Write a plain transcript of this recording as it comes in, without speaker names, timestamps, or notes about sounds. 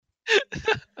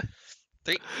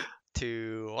Three,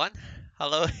 two, one.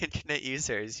 Hello, internet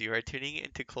users. You are tuning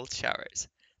into Cold Showers.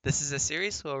 This is a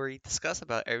series where we discuss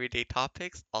about everyday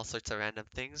topics, all sorts of random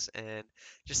things, and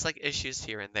just like issues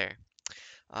here and there.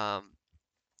 Um,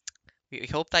 we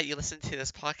hope that you listen to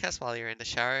this podcast while you're in the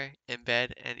shower, in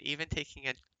bed, and even taking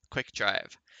a quick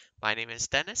drive. My name is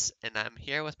Dennis, and I'm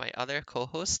here with my other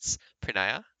co-hosts,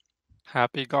 Pranaya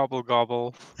Happy gobble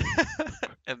gobble.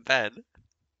 and Ben.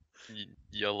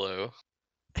 Yellow.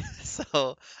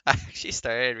 So I actually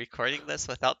started recording this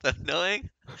without them knowing,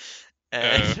 Oh,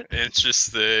 and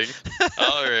interesting.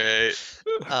 All right.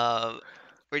 um,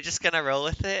 we're just gonna roll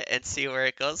with it and see where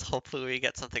it goes. Hopefully, we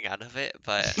get something out of it.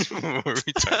 But What were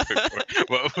we trying to record?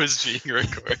 What was being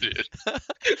recorded?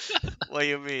 what do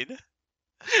you mean?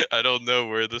 I don't know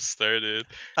where this started.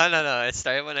 Oh no, it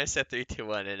started when I said three, two,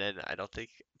 one, and then I don't think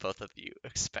both of you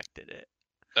expected it.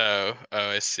 Oh,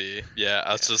 I see. Yeah,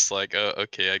 I was Yeah. just like, oh,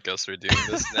 okay, I guess we're doing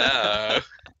this now.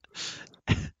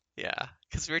 Yeah,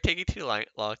 because we were taking too long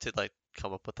to like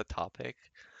come up with a topic.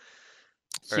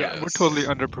 Yeah, we're Yes. totally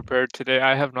underprepared today.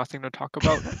 I have nothing to talk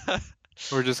about.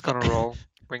 We're just gonna roll.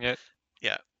 Wing it.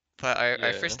 Yeah, but our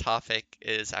Yeah. first topic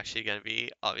is actually going to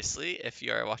be, obviously, if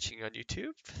you are watching on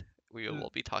YouTube, we will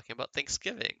be talking about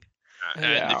Thanksgiving. And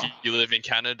if Yeah. you live in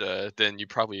Canada, then you're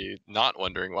probably not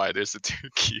wondering why there's a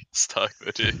turkey stock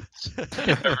footage.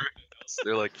 Everyone else,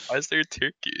 they're like, why is there a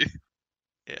turkey?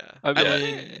 Yeah. I I wonder.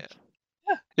 mean,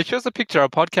 Yeah. it shows a picture. Our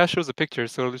podcast shows a picture,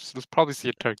 so let's probably see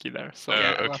a turkey there. So Oh,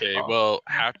 Yeah. okay. Well,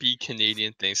 happy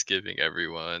Canadian Thanksgiving,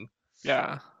 everyone.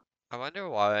 yeah. I wonder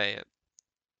why,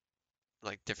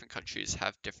 like, different countries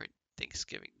have different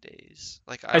Thanksgiving days.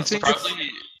 Like, I It's think it's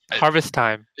probably harvest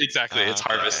time. exactly. It's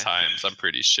harvest Okay. times. I'm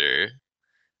pretty sure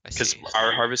I because see.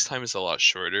 our harvest time is a lot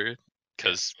shorter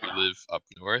because we live up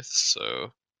north,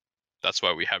 so that's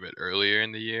why we have it earlier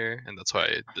in the year, and that's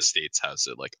why the States has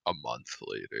it like a month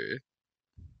later.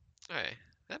 Alright.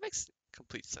 That makes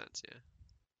complete sense, yeah.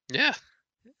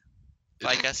 Yeah. But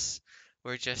I guess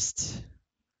we're just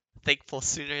thankful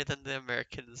sooner than the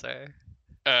Americans are.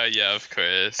 Yeah, of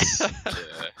course.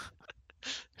 Yeah.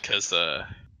 Because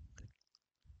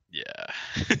yeah.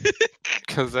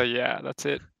 Cause yeah, that's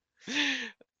it. I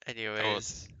won't Anyways,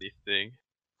 say anything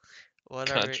what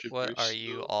are you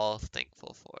controversial, all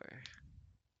thankful for?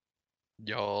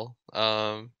 y'all.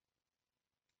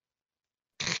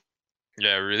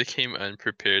 Yeah, I really came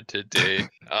unprepared today.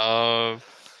 I'm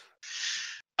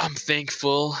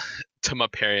thankful to my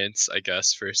parents, I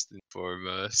guess, first and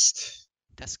foremost.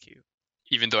 That's cute.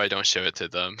 Even though I don't show it to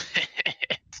them.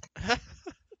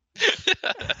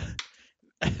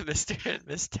 Mr. and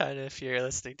Miss Tan, if you're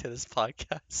listening to this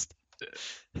podcast,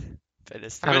 Ben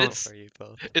is I I mean, thankful don't. for you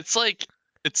both. it's like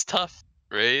it's tough,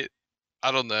 right?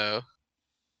 I don't know.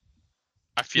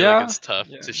 I feel like Yeah. it's tough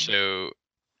Yeah. to show.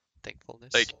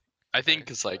 Thankfulness. Like, I Sorry.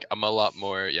 think it's like I'm a lot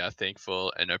more, yeah,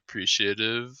 thankful and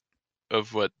appreciative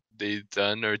of what they've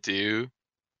done or do,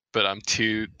 but I'm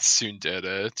too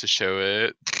tsundere to show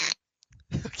it.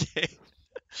 Okay.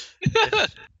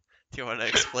 Do you want to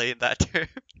explain that term?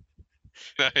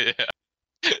 Yeah.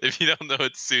 If you don't know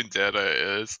what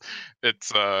tsundere is,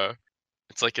 it's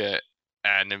like a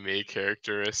anime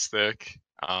characteristic,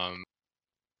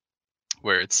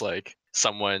 where it's like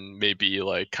someone may be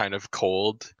like kind of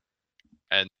cold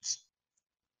and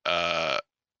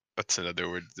what's another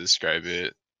word to describe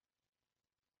it?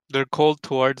 They're cold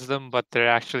towards them, but they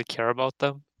actually care about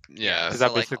them. Yeah. Is So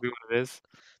that like basically what it is?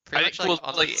 pretty I much think like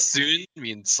well on like the soon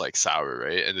means like sour,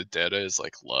 right? And the data is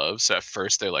like love. So at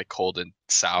first they're like cold and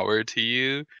sour to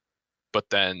you, but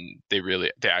then they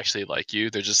actually like you.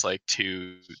 They're just like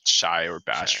too shy or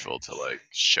bashful to like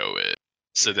show it.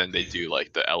 So Yeah. then they do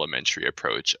like the elementary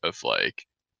approach of like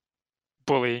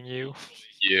Bullying you.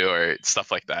 you or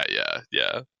stuff like that. Yeah,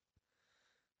 yeah.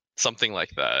 Something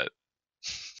like that.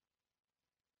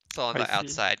 So on I the see.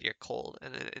 outside you're cold,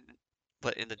 and then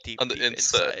but in the deep On the deep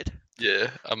inside. Yeah,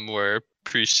 I'm more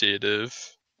appreciative.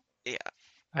 Yeah.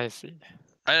 I see.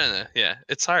 I don't know. Yeah,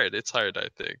 it's hard. It's hard, I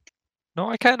think. No,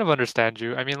 I kind of understand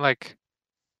you. I mean, like,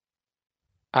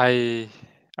 I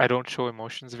I don't show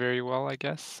emotions very well, I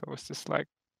guess. So it's just like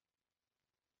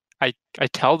I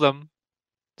tell them,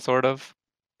 sort of,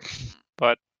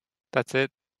 but that's it.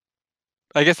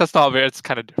 I guess that's not very. It's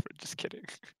kind of different. Just kidding.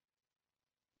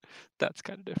 That's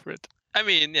kind of different. I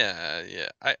mean, yeah, yeah.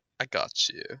 I got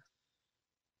you.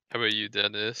 How about you,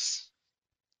 Dennis?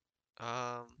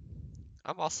 Um,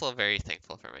 I'm also very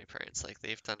thankful for my parents. Like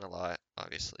they've done a lot,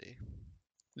 obviously.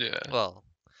 Yeah. Well,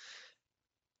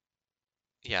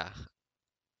 yeah.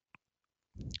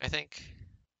 I think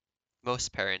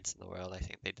most parents in the world, I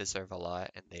think they deserve a lot,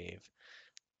 and they've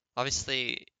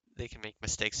obviously they can make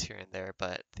mistakes here and there,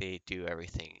 but they do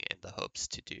everything in the hopes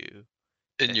to do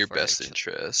In it your for their best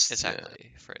interest. Yeah.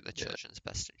 exactly for the Yeah. children's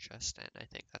best interest, and I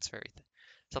think that's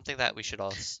something that we should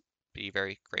all be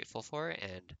very grateful for,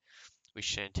 and we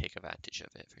shouldn't take advantage of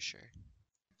it for sure.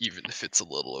 Even if it's a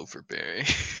little overbearing.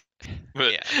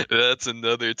 But Yeah. that's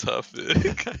another topic.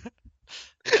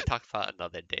 We can talk about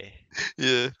another day.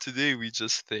 Yeah, today we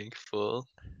just thankful.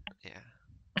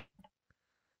 Yeah.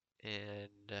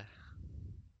 And I'm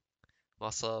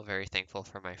also very thankful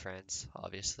for my friends,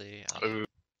 obviously. Oh,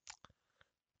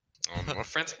 my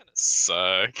friends kind of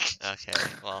suck. Okay,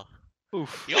 well,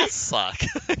 Oof. you all suck.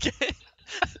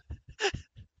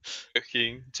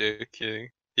 Okay. Joking.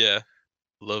 Yeah,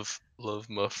 love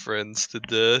my friends to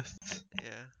death.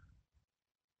 Yeah.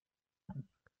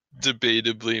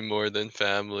 Debatably more than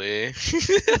family.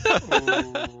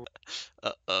 Ooh.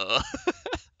 Uh-oh.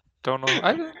 Don't know.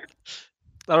 I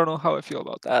don't know how I feel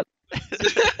about that.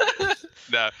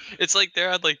 No, it's like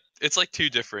they're on like it's like two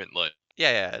different like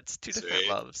Yeah, it's two different Right.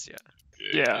 loves, yeah.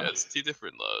 Yeah. it's two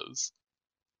different loves,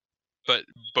 but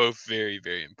both very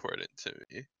very important to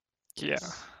me. Yeah.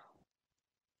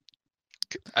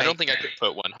 I don't think I could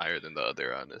put one higher than the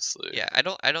other, honestly. Yeah, I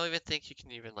don't even think you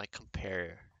can even like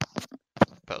compare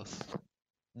both.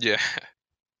 Yeah.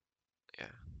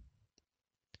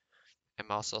 I'm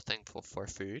also thankful for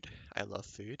food. I love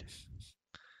food.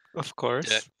 Of course.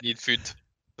 Yeah. Need food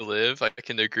to live. I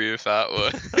can agree with that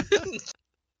one.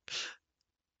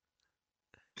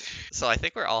 So I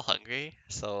think we're all hungry,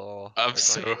 so I'm we're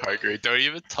so going- hungry. Don't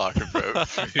even talk about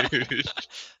food.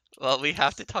 Well, we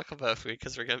have to talk about food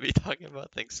because we're gonna be talking about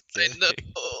I Thanksgiving. know.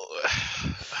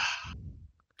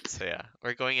 So yeah,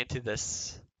 we're going into it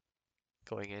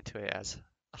as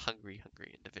hungry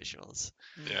individuals.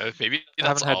 Yeah, maybe I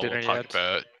haven't that's had all we'll dinner talk yet.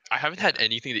 about. I haven't had Yeah.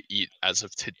 anything to eat as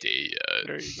of today yet.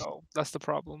 There you go. That's the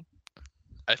problem.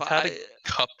 I've But had a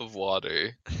cup of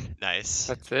water. nice.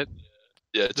 That's it.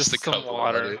 Yeah, just a some cup of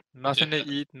water. water. Nothing Yeah. to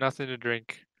eat, nothing to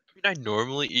drink. I mean, I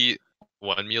normally eat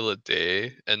one meal a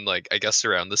day, and like I guess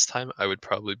around this time I would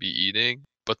probably be eating.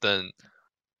 But then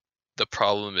the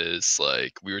problem is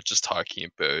like we were just talking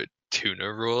about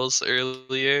tuna rolls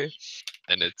earlier,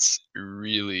 and it's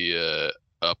really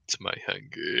up to my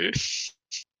hunger.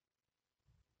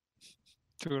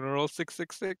 Tuna roll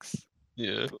 666.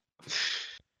 Yeah.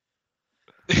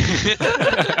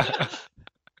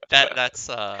 That's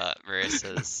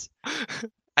Marissa's.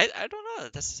 I don't know.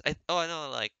 I know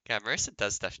like yeah, Marissa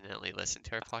does definitely listen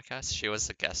to our podcast. She was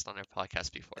a guest on our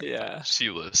podcast before. Yeah. She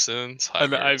listens. Hi, I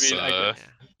mean, I Marissa.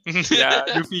 guess.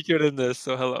 Yeah, you featured in this,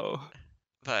 so hello.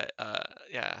 But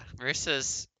yeah,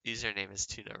 Marissa's username is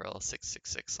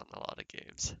TunaRoll666 on a lot of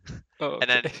games. Oh, And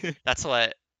then okay. that's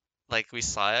what like we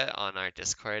saw it on our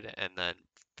Discord, and then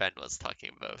Ben was talking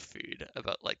about food,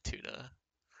 about like tuna,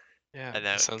 Yeah, and then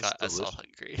that it sounds got us all delicious.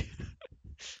 hungry.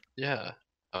 Yeah,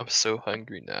 I'm so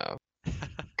hungry now.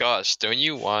 Gosh, don't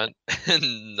you want a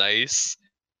nice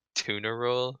tuna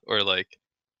roll or like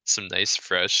some nice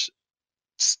fresh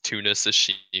tuna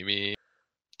sashimi,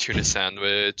 tuna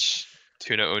sandwich,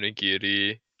 tuna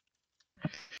onigiri?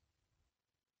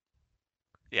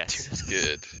 Yes. Tuna's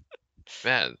good.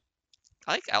 Man,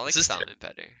 I like this is salmon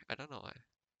better. I don't know why.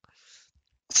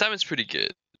 salmon's pretty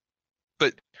good.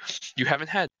 But you haven't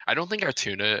had I don't think our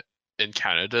tuna in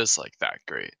Canada is like that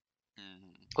great.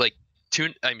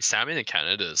 Mm, Salmon in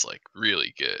Canada is like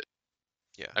really good.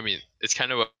 yeah. I mean, it's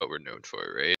kind of what we're known for,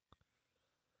 right?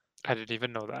 I didn't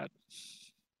even know that.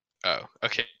 Oh,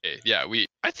 okay. Yeah,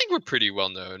 I think we're pretty well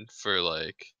known for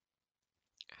like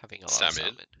Having a lot of salmon.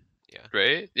 salmon. Yeah.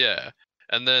 Right? Yeah.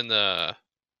 And then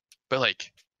but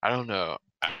like I don't know.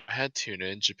 I had tuna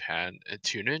in Japan, and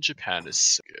tuna in Japan is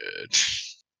so good.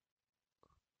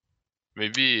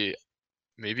 maybe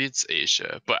it's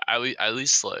Asia, but at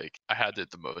least like I had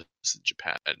it the most in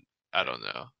Japan. I don't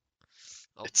know.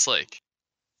 Oh, It's like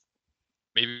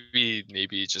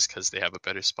maybe just because they have a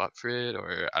better spot for it,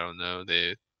 or I don't know,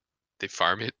 they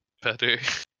farm it better.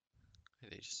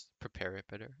 they just prepare it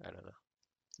better. I don't know.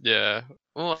 Yeah.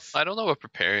 Well, I don't know what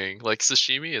preparing. Like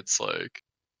sashimi, it's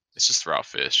just raw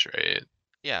fish, right?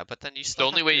 Yeah, but then you The still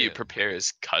only have way to. you prepare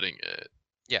is cutting it.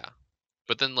 Yeah.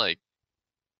 But then like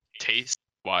taste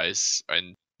wise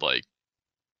and like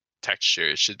texture,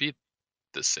 it should be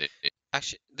the same.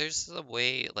 Actually, there's a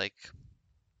way like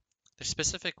there's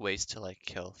specific ways to like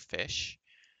kill fish,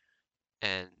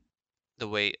 and the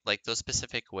way like those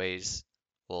specific ways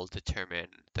will determine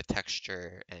the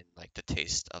texture and like the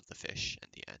taste of the fish in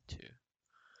the end too.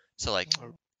 So like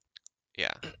Oh.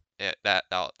 yeah, that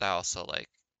also like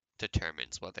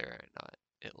determines whether or not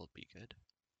it will be good.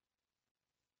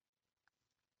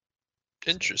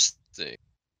 So, Interesting.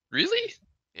 Really?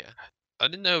 Yeah. I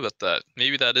didn't know about that.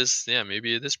 Maybe that is, yeah,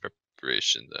 maybe it is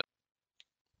preparation then.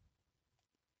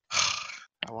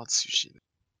 I want sushi.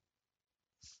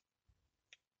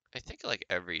 I think like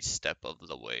every step of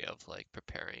the way of like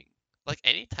preparing like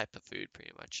any type of food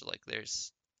pretty much like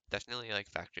there's definitely like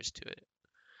factors to it.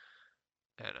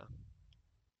 I don't know.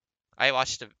 I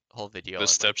watched a whole video The on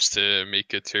steps to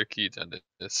make a turkey,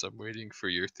 Dennis. I'm waiting for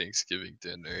your Thanksgiving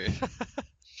dinner. like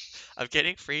I'm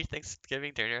getting free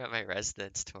Thanksgiving dinner at my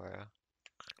residence tomorrow.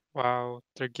 Wow,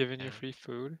 they're giving you Yeah. free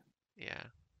food. Yeah.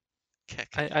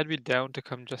 I'd be down to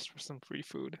come just for some free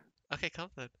food. Okay, come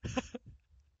then.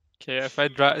 Okay,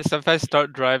 if I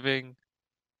start driving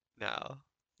No.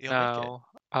 You'll make it. now,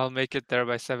 I'll make it there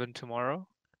by 7 tomorrow.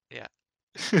 Yeah.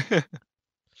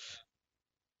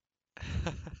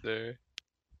 There.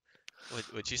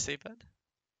 Would you say, Ben?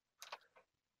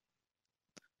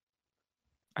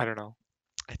 I don't know.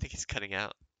 I think he's cutting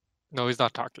out. No, he's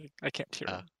not talking. I can't hear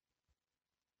Oh. him.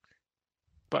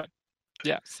 But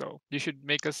yeah, so you should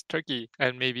make us turkey,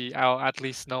 and maybe I'll at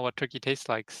least know what turkey tastes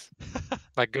like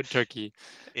good turkey.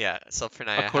 Yeah, so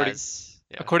Pranaya According- has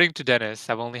yeah. According to Dennis,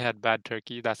 I've only had bad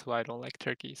turkey. That's why I don't like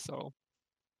turkey. So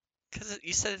Because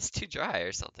you said it's too dry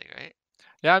or something, right?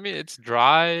 yeah, I mean it's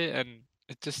dry and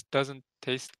it just doesn't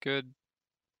taste good.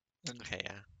 And Okay,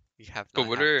 yeah. You have But not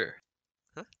what had- are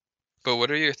Huh? but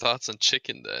what are your thoughts on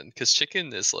chicken then? Because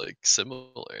chicken is like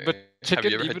similar. But Have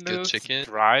chicken, you ever even had though good it's chicken?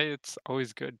 dry, it's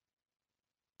always good.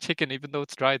 Chicken, even though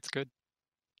it's dry, it's good.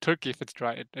 Turkey, if it's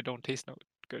dry, I don't taste no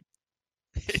good.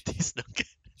 It tastes no good.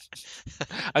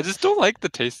 I just don't like the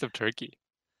taste of turkey.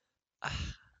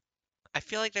 I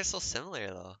feel like they're so similar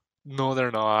though. No,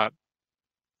 they're not.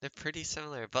 They're pretty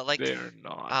similar, but like They're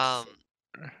not.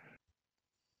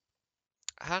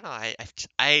 I don't know.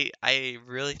 I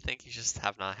really think you just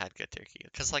have not had good turkey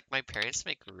because like my parents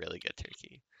make really good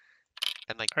turkey,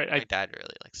 and like Alright, my dad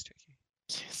really likes turkey.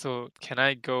 So can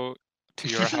I go to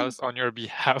your house on your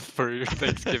behalf for your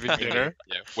Thanksgiving dinner?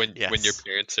 Yeah, when your Yes.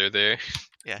 parents are there.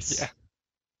 Yes. Yeah.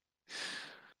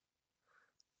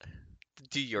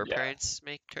 Do your Yeah. parents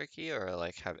make turkey or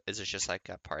like is it just like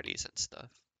at parties and stuff?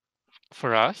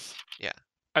 For us? Yeah.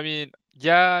 I mean,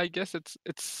 yeah, I guess it's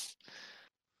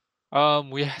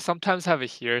we sometimes have it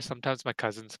here, sometimes my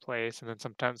cousin's place, and then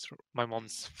sometimes my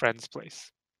mom's friend's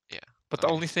place. Yeah. But the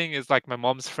Okay. only thing is like my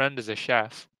mom's friend is a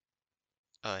chef.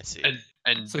 Oh, I see.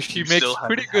 And So she you makes still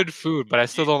pretty haven't had good food, but I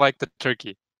still don't like the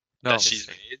turkey. No. that she's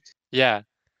Interesting. made. Yeah.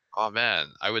 Oh man,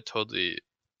 I would totally.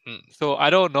 So I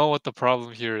don't know what the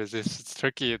problem here is. If it's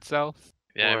turkey itself.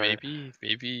 Yeah, Or-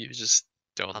 maybe you just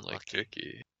don't like Unlucky.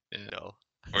 turkey. Yeah. No.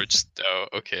 Or just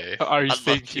okay. Are you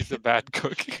saying Unlucky. she's a bad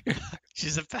cook?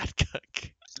 She's a bad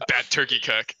cook. Bad turkey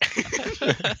cook.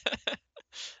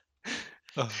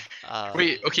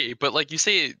 Wait, okay, but like you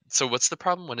say, so what's the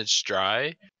problem when it's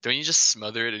dry? Don't you just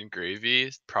smother it in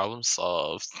gravy? Problem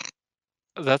solved.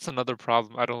 That's another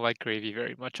problem. I don't like gravy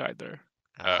very much either.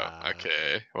 Oh,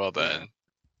 okay. Well then.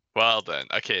 Well then.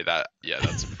 Okay,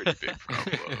 that's a pretty big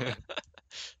problem.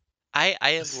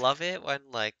 I love it when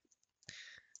like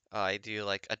I do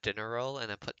like a dinner roll and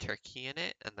then put turkey in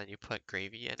it and then you put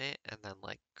gravy in it and then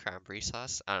like cranberry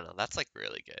sauce. I don't know. That's like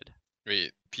really good.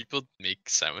 Wait, people make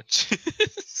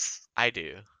sandwiches? I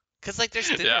do. Cause like there's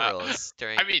dinner Yeah. rolls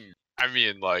during. I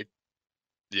mean, like,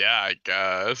 yeah, I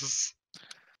guess.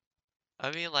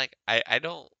 I mean like I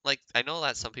don't like I know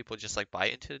that some people just like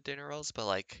bite into the dinner rolls, but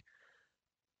like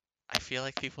I feel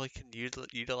like people can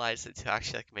utilize it to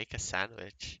actually like make a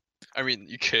sandwich. I mean,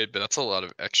 you could, but that's a lot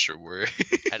of extra work.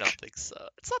 I don't think so.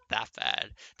 It's not that bad.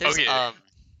 There's Okay.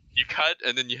 You cut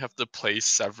and then you have to place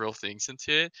several things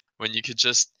into it when you could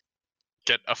just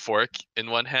get a fork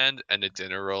in one hand and a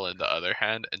dinner roll in the other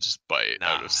hand and just bite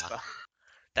out Nah. of stuff.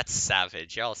 That's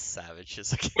savage. You're all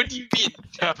savages. Okay. What do you mean?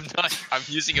 I'm not. I'm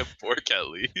using a fork at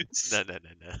least. No.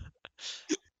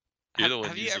 You're the one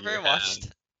Have you using ever your watched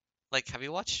hand. have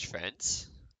you watched Friends?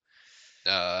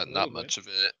 Not little bit. much of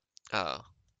it. Oh.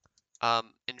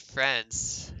 In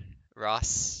Friends,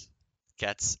 Ross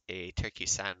gets a turkey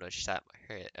sandwich that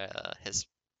his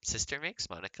sister makes,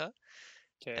 Monica,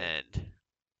 Okay. and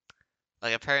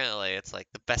like apparently it's like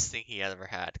the best thing he ever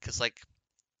had, cause like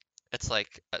it's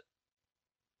like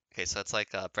okay, so it's like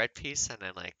a bread piece and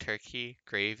then like turkey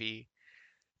gravy,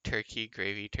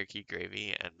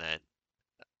 and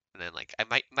then like I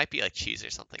might be like cheese or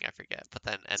something, I forget, but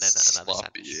then and then another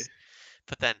Sloppy. sandwich.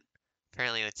 But then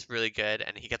apparently it's really good,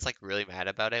 and he gets like really mad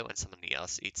about it when somebody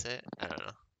else eats it. I don't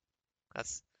know.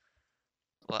 That's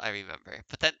what I remember.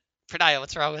 But then, Pranaya,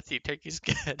 what's wrong with you? Turkey's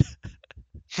good.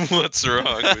 What's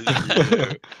wrong with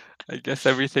you? I guess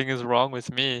everything is wrong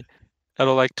with me. I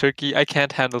don't like turkey. I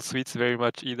can't handle sweets very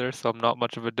much either, so I'm not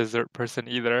much of a dessert person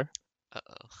either.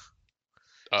 Uh-oh.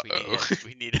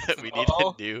 We need Uh-oh. we need a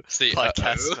Uh-oh. new Say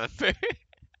podcast uh-oh. member.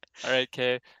 All right,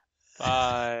 okay.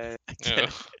 Bye. Okay.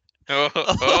 Oh.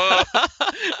 Oh.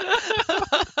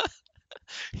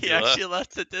 He He left. actually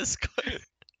left the Discord.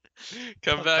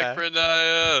 Come back,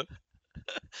 Pranaya.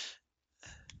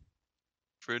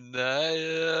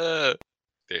 Pranaya.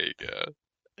 There you go.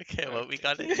 Okay, what we Okay.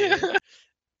 gotta do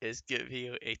is give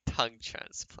you a tongue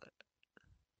transplant.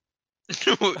 Is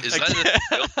that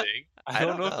a real thing? I I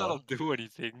don't know don't if that'll do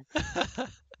anything.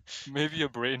 Maybe a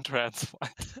brain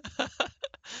transplant. A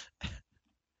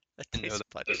No, taste that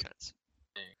bud doesn't- transplant.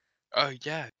 Oh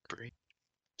yeah, brain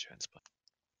transplant.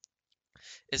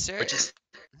 Is there? Or just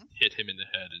hit him in the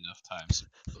head enough times,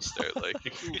 he'll start like,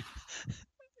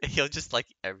 He'll just like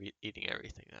eating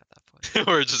everything at that point.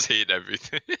 or just hate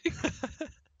everything.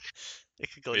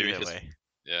 It could go Maybe either his- way.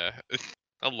 Yeah,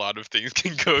 a lot of things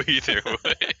can go either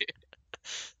way.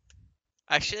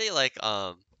 Actually, like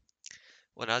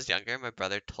when I was younger, my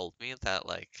brother told me that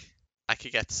like I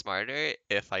could get smarter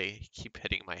if I keep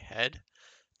hitting my head,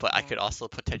 but I could also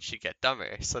potentially get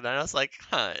dumber. So then I was like,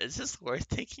 huh, is this worth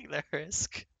taking the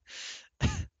risk?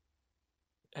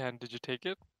 And did you take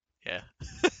it? Yeah.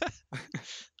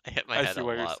 I hit my I head see a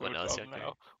why you're lot so when I was dumb younger.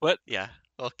 now. What? Yeah.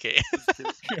 Okay.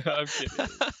 Just kidding. I'm kidding.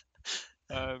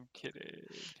 I'm kidding.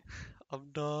 I'm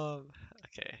dumb.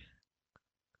 Okay.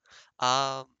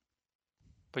 Um,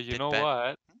 But you did know Ben?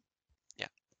 what? Yeah.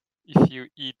 If you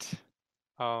eat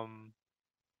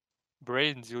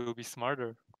brains, you'll be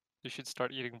smarter. You should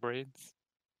start eating brains.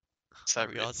 Is Are that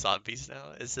we real? all zombies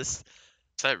now? Is this?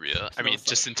 Is that real? I No, mean, it's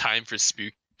just in time for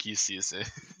spooky season.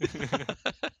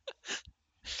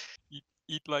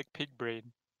 eat like pig brain.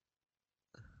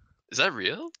 Is that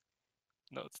real?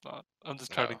 No, it's not. I'm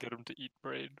just trying to No. get him to eat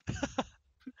brain.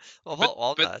 Well, But-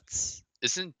 walnuts.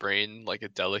 Isn't brain like a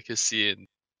delicacy in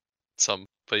some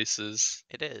places?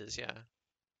 It is, yeah.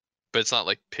 But it's not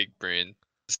like pig brain.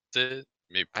 Is it?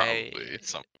 Maybe probably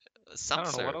some Some I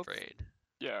don't know, sort what of else? brain.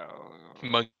 Yeah.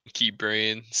 monkey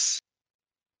brains.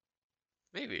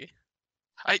 Maybe.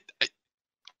 I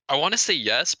want to say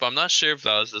yes, but I'm not sure if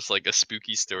that was just like a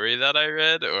spooky story that I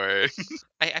read or.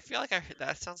 I feel like I heard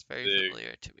that sounds very Big.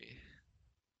 familiar to me.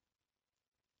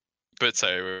 But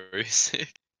sorry, what were you saying?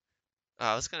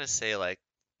 I was gonna say like,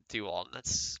 do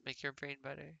walnuts make your brain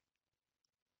better?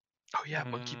 Oh yeah,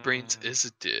 monkey brains Mm. is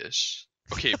a dish.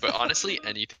 Okay, but honestly,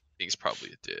 anything's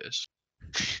probably a dish.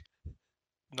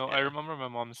 No, I Yeah. remember my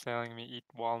mom telling me eat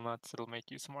walnuts, it'll make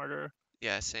you smarter.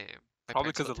 Yeah, same. My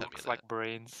Probably parents because would it tell me looks that. like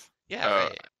brains. Yeah, Oh,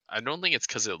 right. I don't think it's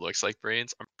because it looks like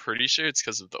brains. I'm pretty sure it's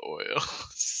because of the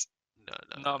oils.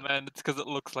 No, man, it's because it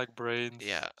looks like brains.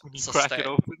 Yeah, When you so crack it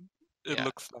open, it yeah.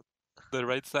 looks like the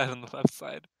right side and the left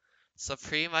side. So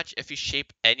pretty much, if you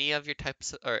shape any of your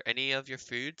types or any of your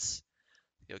foods,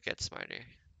 you'll get smarter.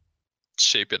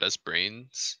 Shape it as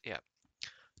brains.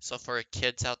 So for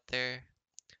kids out there,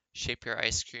 shape your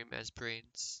ice cream as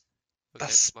brains. You'll get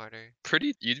That's- smarter.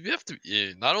 Pretty. You'd have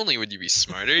to. Not only would you be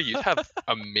smarter, you'd have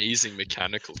amazing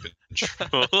mechanical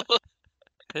control.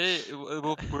 Hey,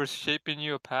 we're shaping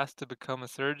you a path to become a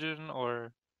surgeon,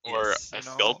 or Or Yes. a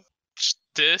You know?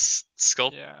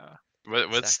 sculpt. yeah,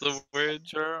 What's Exactly. the word?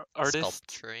 sure, artist,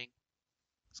 Sculpturing.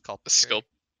 Sculpture.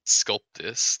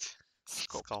 Sculptist.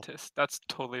 sculptist. That's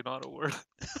totally not a word.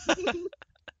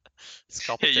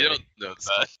 Sculptor. Hey, you don't know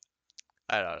that.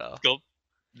 I don't know.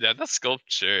 Yeah, that's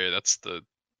sculpture. That's the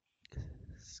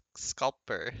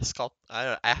Sculptor.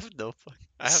 I have no.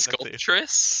 I have no clue.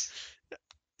 sculptress.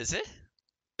 Is it?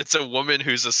 It's a woman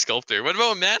who's a sculptor. What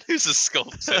about a man who's a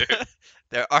sculptor?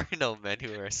 There are no men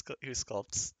who are who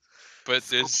sculpts. But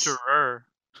there's Sculpturer.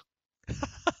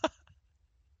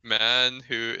 man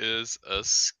who is a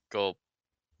sculpt.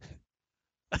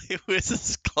 Who is a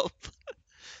sculpt?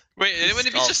 Wait, Who wouldn't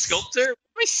it be just sculpts? sculptor? What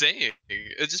am I saying?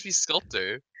 It'd just be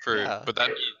sculptor for, Yeah. but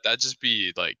that'd just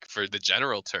be like for the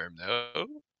general term, no?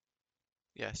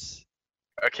 Yes.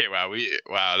 Okay, wow,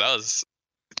 that was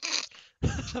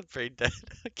Brain dead.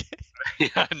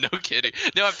 Okay. yeah, no kidding.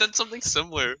 No, I've done something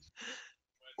similar.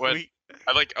 When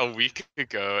like a week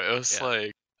ago, it was Yeah.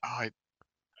 like, oh,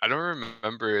 I don't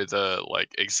remember the like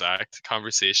exact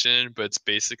conversation, but it's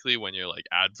basically when you're like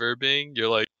adverbing, you're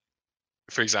like,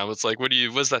 for example, it's like,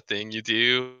 what's that thing you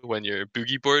do when you're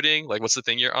boogie boarding? Like, what's the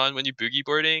thing you're on when you boogie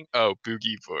boarding? Oh,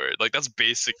 boogie board. Like, that's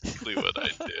basically what I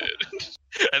did.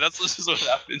 And that's just what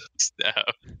happens now.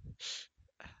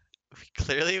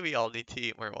 Clearly, we all need to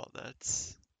eat more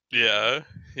walnuts. Yeah,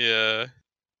 yeah.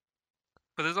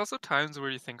 But there's also times where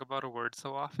you think about a word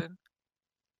so often,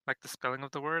 like the spelling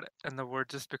of the word, and the word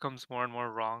just becomes more and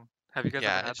more wrong. Have you guys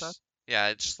Yeah, ever had that?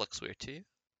 it just looks weird to you.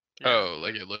 Yeah. Oh,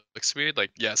 like it looks weird.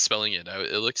 Like yeah, spelling it out,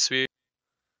 it looks weird.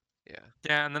 Yeah,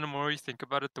 Yeah, and then the more you think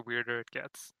about it, the weirder it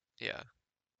gets. yeah.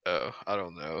 Oh, I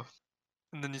don't know.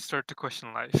 And then you start to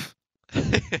question life.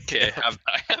 Okay, Yep.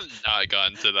 I have not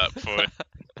gotten to that point.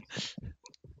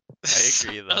 I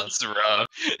agree, though. That's rough.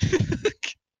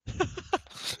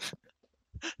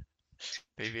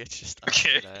 Maybe it's just us.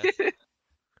 Okay.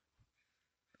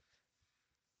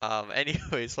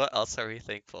 Anyways, what else are we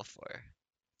thankful for?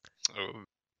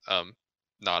 Oh,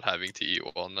 not having to eat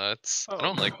walnuts. I Oh,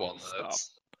 don't like stop.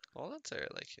 walnuts. Walnuts are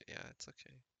like, yeah, it's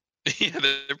okay. Yeah,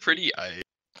 they're pretty ice.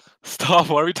 Stop.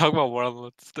 Why are we talking about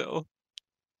walnuts still?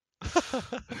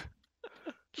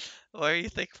 What are you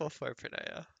thankful for,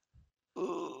 Pranaya?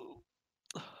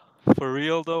 For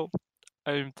real though,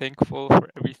 I'm thankful for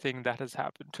everything that has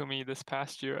happened to me this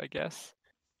past year, I guess.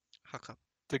 How come?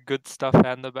 The good stuff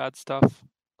and the bad stuff.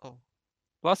 Oh,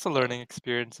 Lots of learning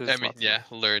experiences. I mean, lots yeah,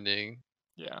 of- learning.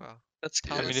 yeah. wow. That's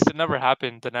Tell I good. mean, us. if it never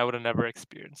happened, then I would have never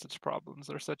experienced such problems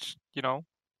or such,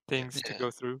 things to Yeah. go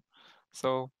through.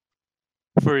 So,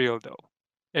 for real though,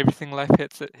 everything life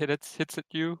hits at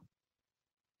you.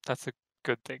 That's a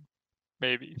good thing,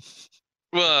 maybe.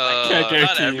 Well, Can't not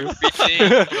guarantee you.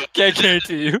 everything. Can't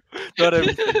guarantee you. Not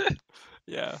everything.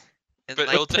 Yeah. But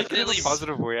Enlighten it'll Take it in a definitely.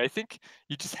 positive way. I think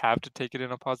you just have to take it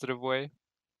in a positive way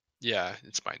Yeah,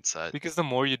 it's mindset. because the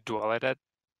more you dwell at it,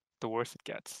 the worse it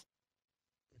gets.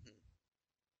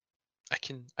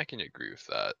 Mhm. I can agree with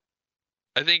that.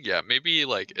 I think yeah, maybe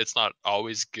like it's not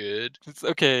always good, It's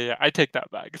okay. Yeah, I take that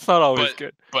back. It's not always but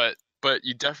good. but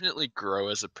you definitely grow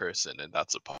as a person, and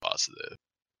that's a positive.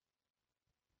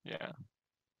 Yeah.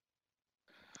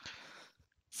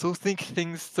 So think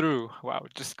things through. Wow,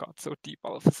 it just got so deep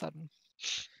all of a sudden.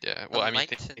 Yeah. Well, I mean,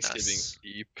 Enlighten Thanksgiving's us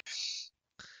deep.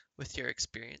 with your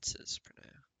experiences,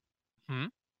 Pranaya. Hmm?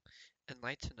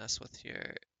 Enlighten us with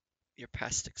your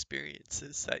past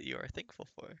experiences that you are thankful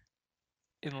for.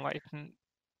 Enlighten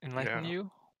Yeah.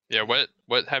 you? Yeah.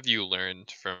 What have you learned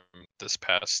from this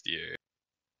past year?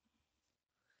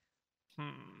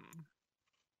 Hmm.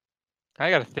 I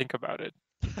gotta think about it.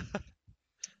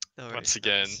 No Once worries,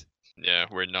 again, yeah,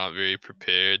 we're not very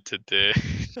prepared today.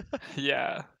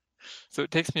 Yeah. So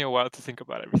it takes me a while to think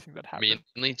about everything that happened.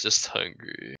 Mainly just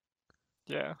hungry.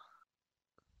 Yeah.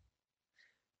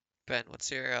 Ben,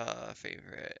 what's your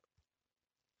favorite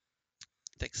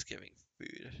Thanksgiving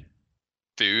food?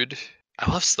 Food.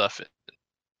 I love stuffing.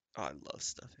 Oh, I love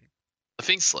stuffing.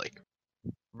 Stuffing's like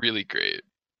really great.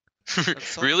 I'm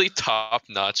so Really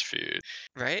top-notch food.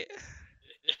 right?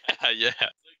 Yeah,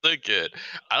 so good.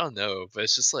 I don't know, but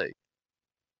it's just like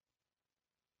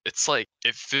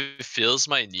it fills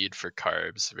my need for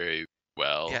carbs very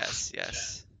well, Yes,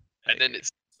 yes. I and then agree.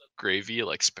 it's gravy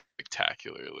like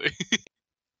spectacularly.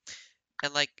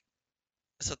 And like,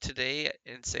 so today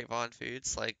in Save On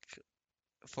Foods, like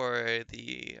for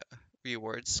the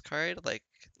rewards card, like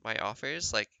my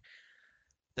offers, like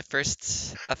the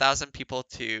first 1,000 people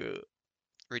to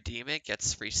redeem it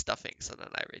gets free stuffing. So then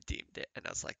I redeemed it, and I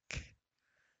was like,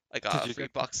 I got Did a you free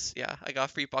get box. Yeah, I got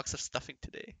a free box of stuffing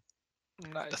today.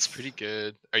 nice? That's pretty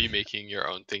good. Are you making your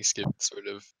own Thanksgiving sort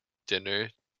of dinner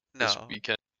this No,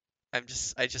 weekend? I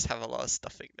just have a lot of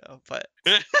stuffing now, but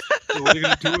So what are you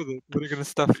gonna do with it? What are you gonna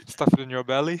stuff it in your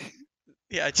belly?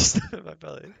 yeah, I just stuff it in my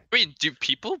belly. I mean, do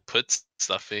people put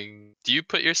stuffing? Do you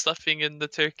put your stuffing in the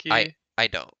turkey? I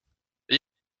don't.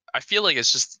 I feel like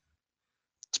it's just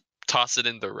toss it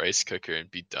in the rice cooker and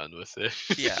be done with it.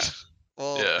 Yeah.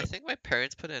 Well, Yeah. I think my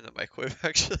parents put it in the microwave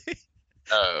actually.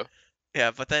 Oh,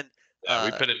 Yeah, but then yeah,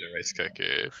 we put it in the rice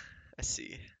cooker. I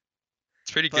see.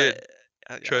 It's pretty But good.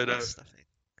 yeah, Try I it love out. stuffing.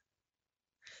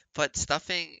 But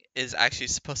stuffing is actually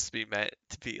supposed to be meant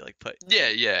to be like put Yeah,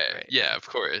 in, yeah, right? yeah, of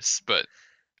course. But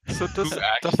So who does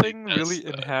actually stuffing does really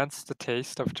that? enhance the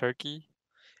taste of turkey?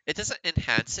 It doesn't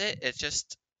enhance it. It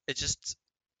just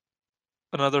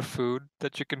Another food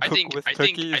that you can I cook think with I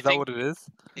think turkey? I Is that think what it is?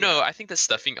 no, yeah. I think the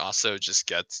stuffing also just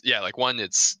gets like one,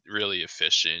 it's really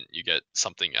efficient. You get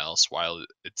something else while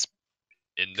it's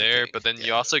in there, Cooking, but then you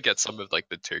yeah. also get some of like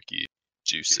the turkey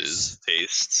juices Juice.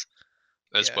 tastes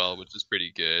as Yeah. well, which is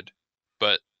pretty good.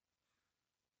 But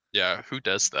yeah, who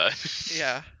does that?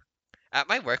 Yeah. At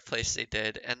my workplace they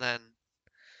did, and then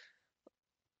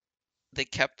they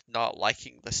kept not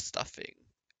liking the stuffing.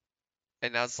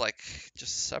 And I was like,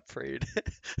 just separate it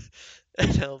and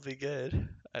it'll be good.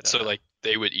 I don't So know. like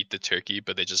they would eat the turkey,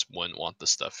 but they just wouldn't want the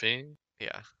stuffing,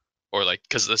 Yeah. or like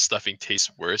because the stuffing tastes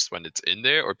worse when it's in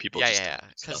there, or people Yeah, just yeah, don't yeah.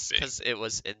 like stuffing. Cause it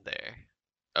was in there.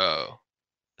 Oh,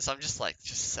 So I'm just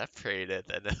separate it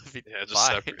and it'll be Yeah, just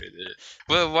fine. separate it.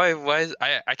 Well, why is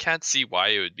I can't see why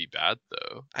it would be bad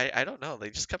though. I don't know. They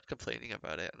just kept complaining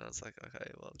about it, and I was like,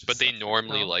 okay, well, just But they separate it.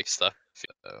 normally No. like stuff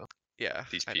though. Yeah,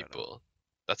 These I don't know. people.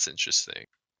 That's interesting.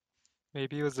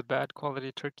 Maybe it was a bad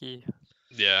quality turkey.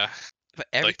 Yeah, But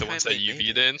every like the time ones they that you've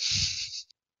made eaten.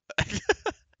 it-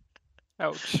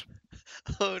 Ouch.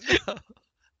 Oh no.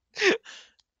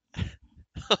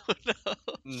 Oh no.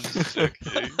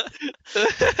 Joking.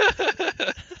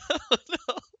 Oh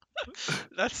no.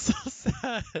 That's so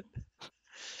sad.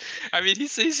 I mean, he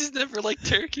says he's never liked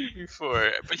turkey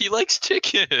before, but he likes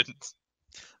chicken.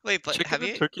 Wait, but Chicken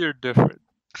and turkey are different.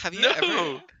 have you No.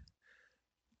 ever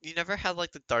you never had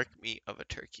like the dark meat of a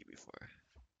turkey before?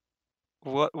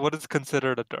 What is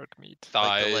considered a dark meat?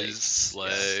 Like the Thighs,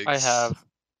 legs, yeah. I have.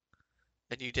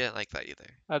 And you didn't like that either.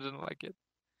 I didn't like it.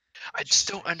 I just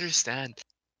don't understand.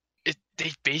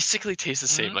 They basically taste the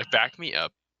same. Mhm. Like, back me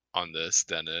up on this,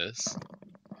 Dennis.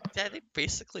 Yeah, they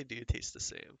basically do taste the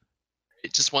same.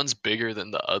 It just one's bigger than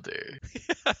the other,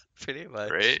 Yeah, pretty much.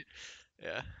 right?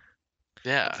 Yeah.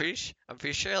 Yeah. I'm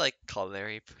pretty sure like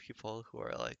culinary people who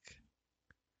are like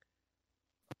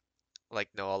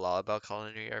know a lot about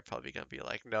culinary are probably gonna be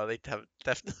like, no, they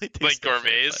definitely taste Like different,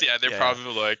 gourmets, but yeah, they're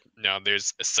probably like, no,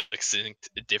 there's succinct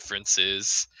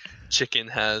differences. Chicken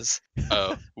has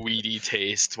a weedy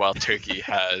taste, while turkey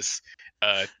has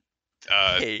a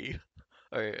hay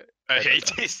or a I don't hay know.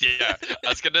 taste. Yeah, I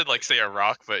was gonna like say a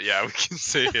rock, but yeah, we can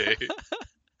say hay.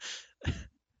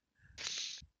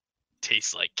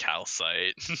 Tastes like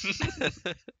calcite.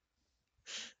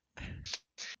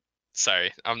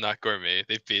 Sorry, I'm not gourmet.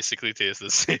 They basically taste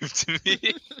the same to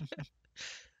me.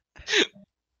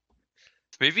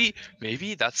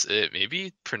 Maybe that's it.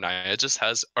 Maybe Pranaya just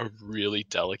has a really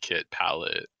delicate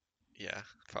palate. Yeah,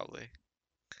 probably.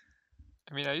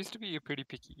 I mean, I used to be a pretty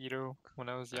picky eater when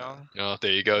I was young. Oh,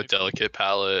 there you go, Maybe. delicate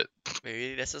palate.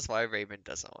 Maybe this is why Raymond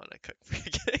doesn't want to cook for you.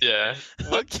 Kidding. Yeah.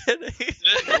 I'm kidding.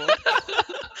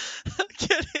 I'm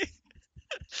kidding.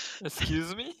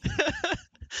 Excuse me?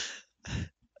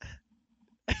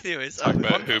 Anyways, Talk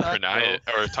about fun who fact, Pranaya,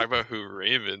 or talk about who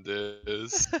Raymond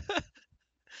is.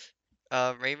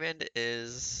 Raymond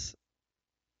is,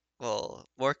 well,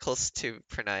 more close to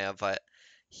Pranaya, but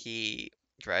he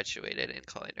graduated in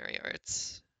culinary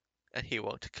arts, and he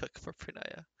won't cook for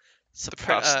Pranaya. So The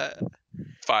past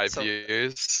 5 so-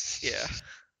 years. yeah.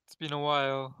 It's been a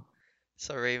while.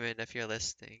 So Raymond, if you're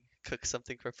listening, cook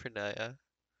something for Pranaya.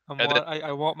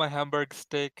 I want my Hamburg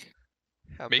steak.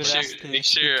 Make Been sure, asking make for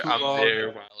sure too I'm long. there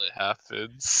while it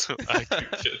happens, so I can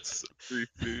get some free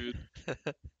food.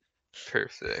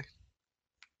 Perfect.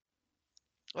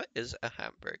 What is a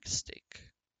Hamburg steak?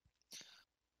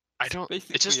 I don't.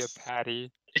 Basically It just a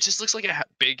patty. it just looks like a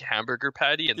big hamburger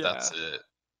patty, and that's Yeah. it.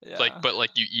 Yeah.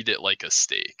 But you eat it like a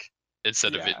steak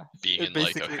instead of it Yeah, being it in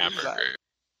like a basically is that. hamburger.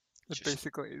 It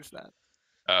basically is that.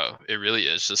 Oh, it really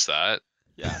is just that.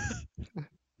 Yeah.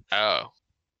 Oh.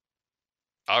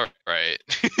 All right.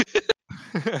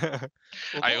 I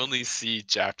Well, only see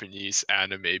Japanese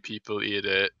anime people eat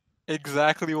it.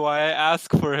 exactly why I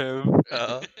asked for him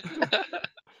Uh,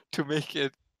 to make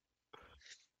it.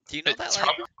 do you know that It's like?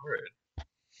 probably hard.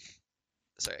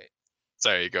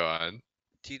 Sorry, go on.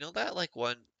 Do you know that like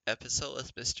one episode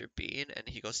with Mr. Bean and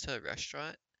he goes to a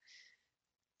restaurant,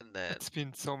 and then It's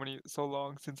been so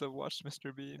long since I've watched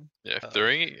Mr. Bean. Yeah, Uh-oh.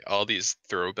 throwing all these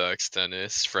throwbacks,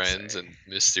 Dennis, Friends, Sorry.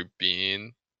 and Mr.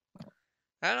 Bean.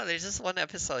 I don't know. There's this one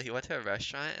episode he went to a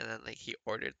restaurant and then like he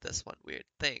ordered this one weird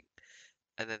thing,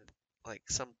 and then like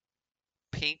some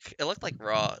pink. It looked like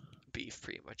raw beef,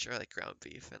 pretty much, or like ground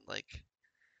beef, and like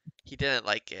he didn't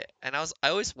like it, and I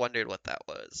always wondered what that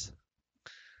was.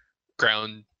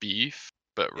 Ground beef,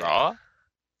 but Yeah. raw?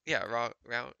 Yeah, raw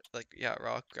ground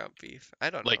beef. I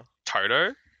don't Like know.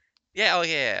 tartar? Yeah, oh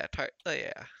yeah, oh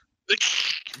yeah.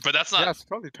 But that's Yeah, not it's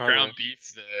probably tartar. ground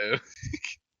beef, though.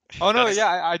 Oh no, That's-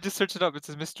 yeah, I just searched it up. It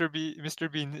says Mr.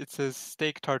 Bean. It says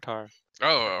steak tartare.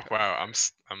 Oh, wow, I'm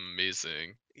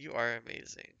amazing. You are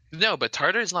amazing. No, but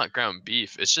tartar is not ground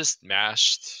beef. It's just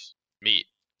mashed meat.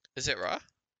 Is it raw?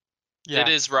 Yeah. It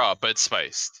is raw, but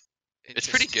spiced. It's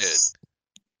pretty good. Interesting.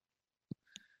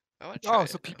 I want to try Oh, it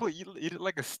so now. people eat it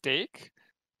like a steak?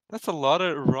 That's a lot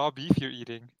of raw beef you're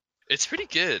eating. It's pretty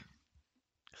good.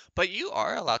 But you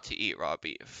are allowed to eat raw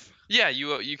beef. Yeah,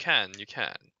 you can.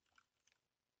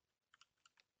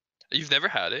 You've never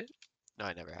had it? No,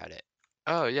 I never had it.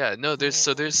 Oh yeah, no. There's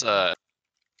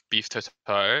beef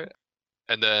tartare,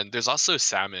 and then there's also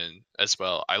salmon as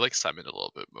well. I like salmon a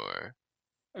little bit more.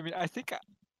 I mean, I think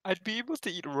I'd be able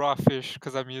to eat raw fish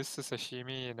because I'm used to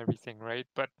sashimi and everything, right?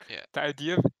 But Yeah. the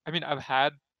idea of, I mean, I've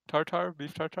had tartar,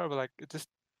 beef tartar, but like it just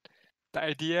the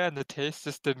idea and the taste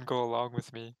just didn't go along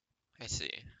with me I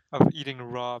see. of eating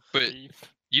raw But beef.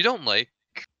 you don't like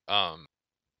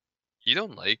you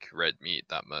don't like red meat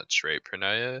that much, right,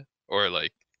 Pranaya? Or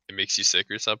like it makes you sick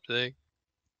or something?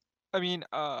 I mean,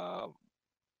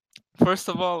 first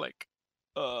of all, like,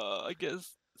 I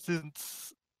guess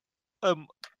since I'm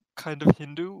kind of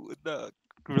Hindu, the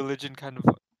religion kind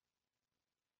of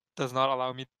does not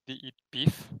allow me to eat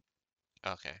beef,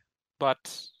 Okay.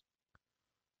 but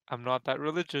I'm not that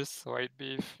religious, so I eat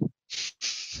beef.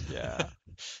 Yeah.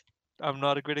 I'm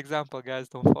not a great example, guys.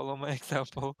 Don't follow my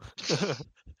example.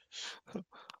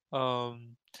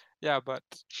 um, yeah, but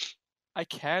I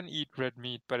can eat red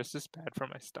meat, but it's just bad for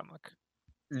my stomach.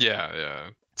 Yeah, yeah.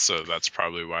 So that's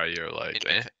probably why you're like,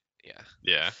 eh, Yeah.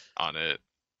 yeah, on it.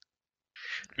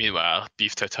 Meanwhile,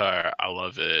 beef tartare, I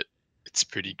love it. It's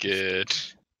pretty good.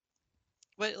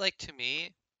 But like to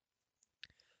me,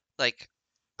 like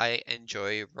I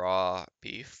enjoy raw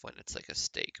beef when it's like a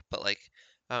steak, but like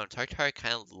I don't know, tartare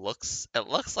kind of looks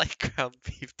like ground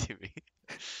beef to me.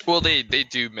 Well, they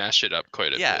do mash it up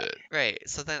quite a Yeah, bit. right.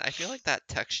 So then I feel like that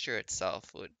texture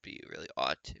itself would be really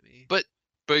odd to me. But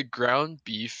ground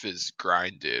beef is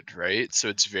grinded, right? So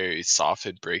it's very soft,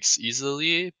 it breaks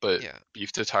easily, but Yeah.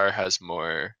 beef tartare has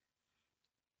more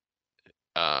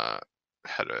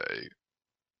how do I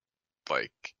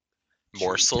like Chewy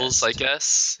morsels, I test.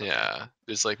 guess. Okay. Yeah.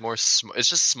 There's like more it's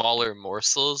just smaller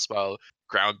morsels while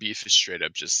ground beef is straight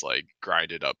up just like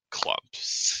grinded up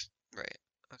clumps Right.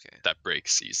 Okay. that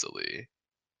breaks easily.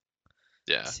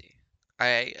 I Yeah. see.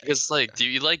 I Because like do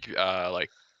you like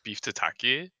beef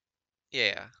tataki?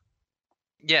 yeah.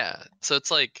 Yeah. So it's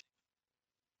like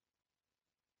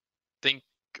think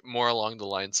more along the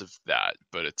lines of that,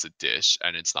 but it's a dish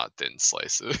and it's not thin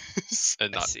slices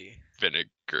and I not see.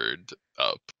 vinegared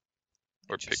up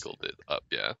or Interesting. pickled it up,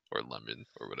 yeah, or lemon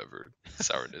or whatever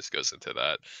sourness goes into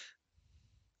that.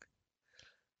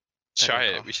 I Try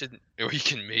don't it. know. We should. We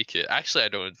can make it. Actually, I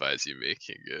don't advise you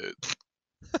making it.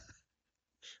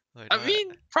 Why I not?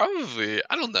 mean, probably.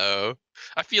 I don't know.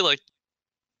 I feel like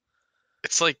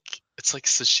it's like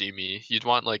sashimi. You'd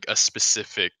want like a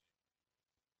specific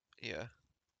Yeah.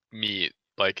 meat,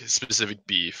 like specific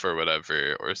beef or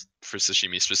whatever, or for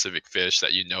sashimi specific fish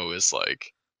that you know is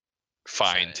like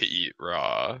fine to Fine. eat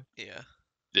raw. Yeah.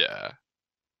 Yeah.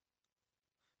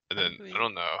 And How then did we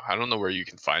I don't know where you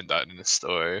can find that in a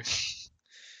store.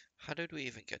 how did we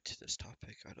even get to this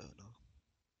topic? I don't know.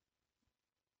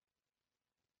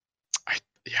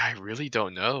 I really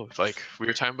don't know. Like we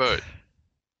were talking about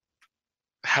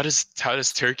how does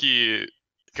turkey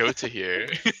go to here?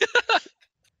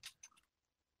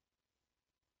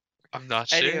 I'm not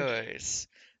sure. Anyways,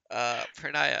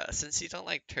 Pranaya, since you don't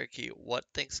like turkey, what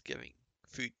Thanksgiving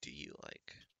food do you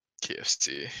like?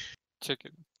 KFC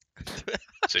Chicken. chicken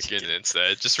Chicken.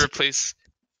 instead. Just replace.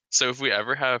 So if we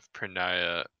ever have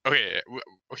Pranaya, okay.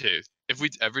 If we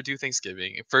ever do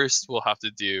Thanksgiving, first we'll have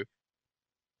to do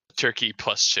turkey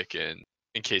plus chicken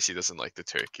in case he doesn't like the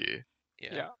turkey.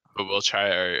 Yeah. Yeah. But we'll try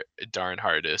our darn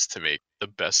hardest to make the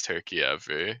best turkey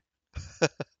ever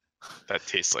that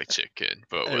tastes like chicken,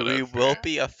 but And we will whatever.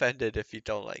 be offended if you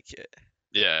don't like it.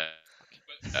 Yeah.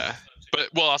 Yeah. But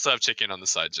we'll also have chicken on the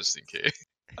side just in case.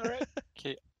 All right.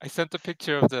 Okay. I sent a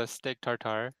picture of the steak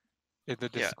tartare in the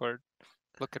Yeah. Discord.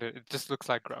 Look at it. It just looks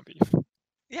like ground beef.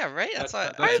 Yeah, right? That's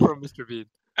what That's from Mr. Bean.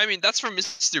 I mean, that's from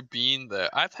Mr. Bean. There,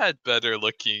 I've had better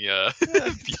looking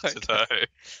beef tartare.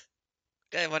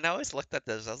 Yeah, when I always looked at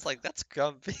this, I was like, that's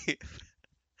ground beef.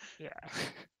 Yeah.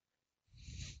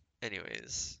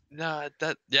 Anyways. Nah,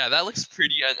 that looks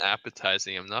pretty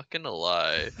unappetizing. I'm not gonna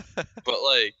lie, but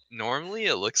like normally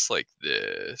it looks like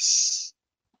this.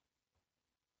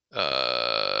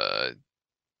 Uh,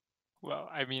 Well,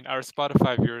 I mean, our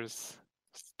Spotify viewers,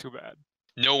 it's too bad.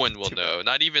 no one will Too bad. know.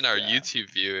 Not even our Yeah. YouTube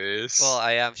viewers. Well,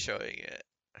 I am showing it.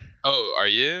 Oh, are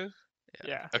you?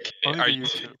 Yeah. Okay. Only Are the you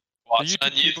YouTube. watch The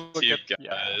on YouTube people YouTube, get yeah.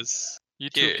 guys?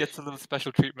 YouTube Here. gets a little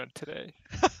special treatment today.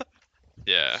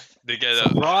 Yeah, they get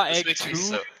So raw this egg makes me too?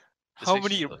 so.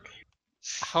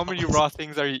 How many raw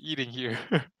things are you eating here?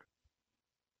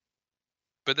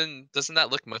 But then doesn't that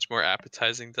look much more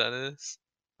appetizing, Dennis?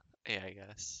 Yeah, I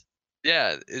guess.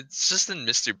 Yeah, it's just in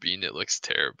Mr. Bean it looks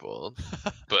terrible,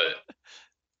 but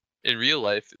in real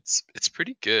life it's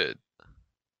pretty good.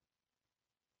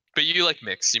 But you like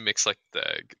mix, you mix like the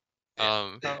egg.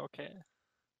 Yeah. Oh, okay.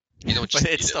 You don't But just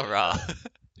it's eat still it. raw.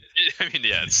 I mean,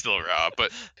 yeah, it's still raw.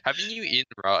 But haven't you eaten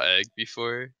raw egg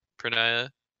before, Pranaya?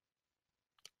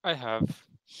 I have.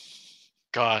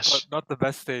 Gosh, But not the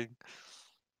best thing.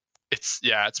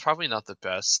 it's probably not the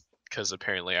best. because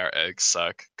apparently our eggs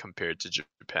suck compared to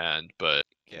Japan. But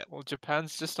Yeah. Well,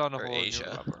 Japan's just on a Or whole new Asia.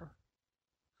 level.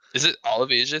 is it all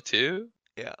of Asia too?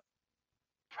 Yeah.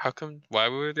 How come? Why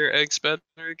were their eggs better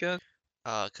again?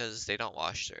 Because they don't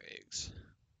wash their eggs.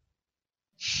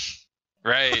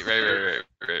 Right.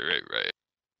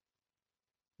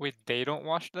 Wait, they don't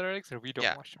wash their eggs, or we don't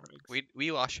Yeah. wash our eggs?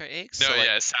 We wash our eggs. No, So like,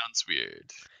 yeah, it sounds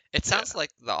weird. it sounds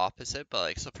like the opposite, but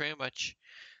like, so pretty much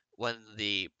when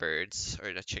the birds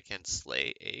or the chickens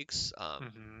lay eggs,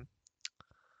 Mm-hmm.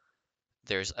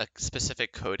 there's a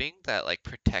specific coating that like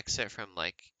protects it from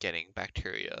like getting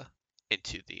bacteria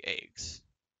into the eggs.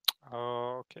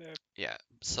 Oh, okay. Yeah.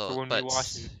 So So, when we but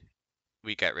wash it,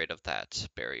 we get rid of that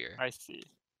barrier. I see.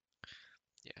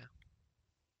 Yeah.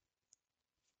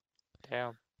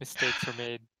 Damn, mistakes were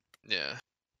made. Yeah.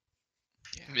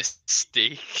 Yeah.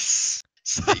 Mistakes.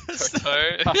 Steak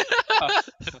tartare.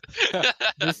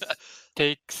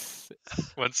 Mistakes.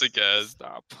 Once again,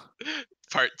 Stop.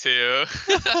 part 2.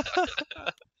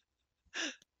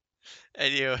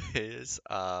 Anyways,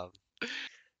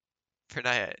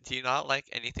 Pranaya, do you not like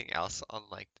anything else on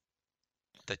like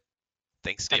the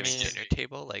Thanksgiving mean- dinner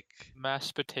table? Like,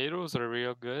 Mashed potatoes are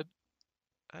real good.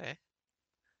 okay.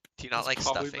 Do you not It's like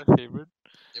probably stuffing? my favorite.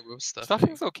 Yeah, what was stuffing?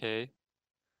 Stuffing's okay.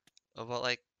 What about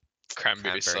like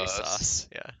Cranberry cranberry sauce.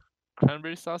 Yeah.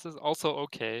 Cranberry sauce is also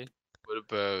okay. What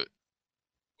about?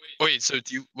 Wait, so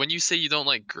when you say you don't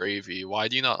like gravy, why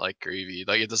do you not like gravy?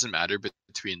 Like, it doesn't matter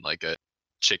between like a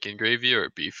chicken gravy or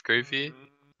a beef gravy, Mm,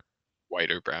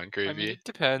 white or brown I gravy. mean, it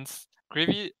depends.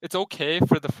 Gravy, it's okay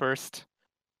for the first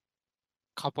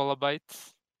couple of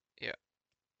bites. Yeah.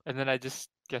 And then I guess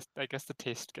the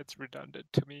taste gets redundant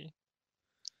to me.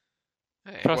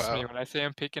 Hey. Trust me, Wow. when I say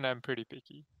I'm picky, I'm pretty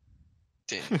picky.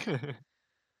 Dang,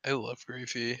 I love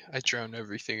gravy. I drown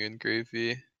everything in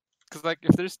gravy. Because like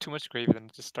if there's too much gravy, then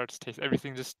it just starts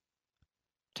everything just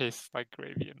tastes like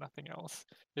gravy and nothing else.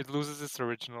 It loses its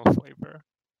original flavor.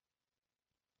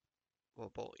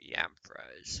 What about yam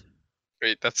fries?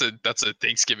 Wait, that's a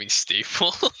Thanksgiving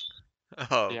staple.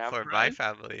 Oh, Yam for my fries?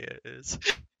 family it is.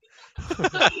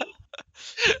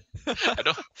 I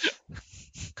don't.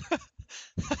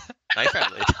 My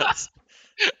family does.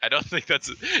 I don't think that's.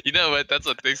 You know what? That's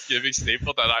a Thanksgiving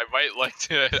staple that I might like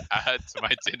to add to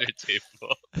my dinner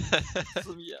table.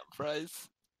 Some yam fries.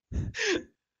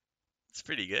 It's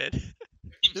pretty good.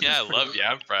 Yeah, I pretty love good.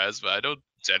 yam fries, but I don't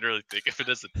generally think of it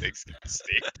as a Thanksgiving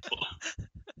staple.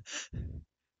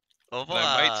 What And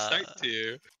I might about start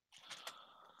to.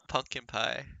 pumpkin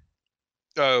pie?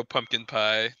 Oh, pumpkin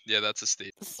pie. Yeah, that's a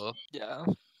staple. Yeah,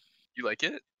 You like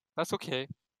it? that's okay.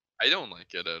 I don't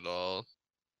like it at all.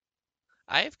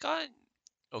 I've gotten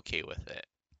okay with it.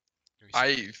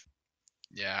 I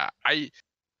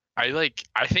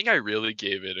think I really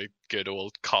gave it a good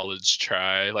old college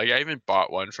try. Like, I even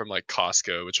bought one from like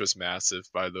Costco, which was massive,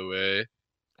 by the way.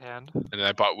 And And then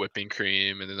I bought whipping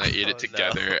cream, and then I ate Oh, it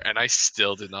together, no. and I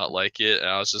still did not like it. And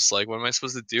I was just like, what am I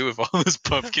supposed to do with all this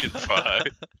pumpkin pie?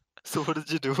 so what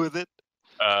did you do with it?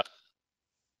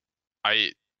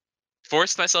 I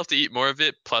forced myself to eat more of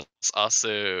it, plus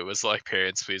also was like,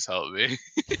 parents, please help me.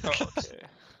 Oh, okay.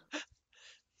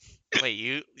 Wait,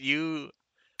 you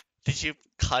did you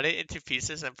cut it into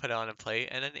pieces and put it on a plate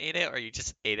and then ate it, or you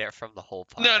just ate it from the whole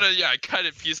pie? No, yeah, I cut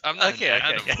it piece. I'm not Okay,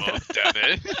 an okay. animal,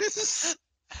 Dennis.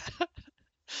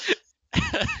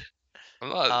 I'm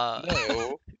not.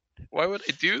 No. Why would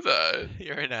I do that?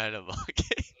 You're an animal.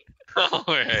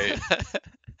 Okay.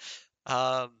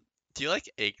 Alright. Do you like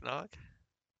eggnog?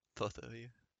 Both of you.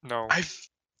 No. I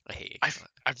hate eggnog.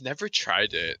 I've never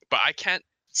tried it, but I can't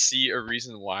see a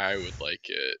reason why I would like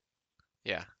it.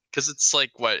 Yeah. Because it's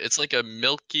like what? It's like a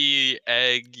milky,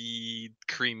 eggy,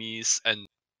 creamy, and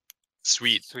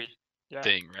sweet Yeah.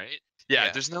 thing, right? Yeah,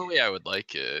 Yeah. there's no way I would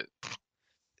like it.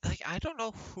 Like, I don't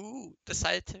know who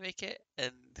decided to make it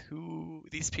and who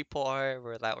these people are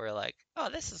that were like, oh,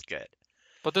 this is good.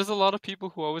 But there's a lot of people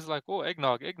who always like, oh,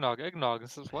 eggnog.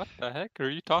 This is what the heck are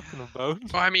you talking about?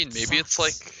 Well, I mean, maybe it's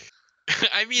like. Sucks.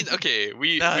 I mean, okay,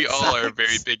 we No, it all are very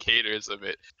sucks. big haters of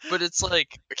it, but it's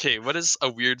like, okay, what is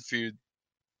a weird food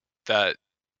that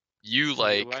you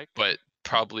like, but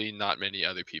probably not many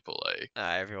other people like?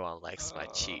 Everyone likes my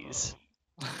cheese.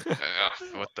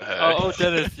 What the heck? Oh,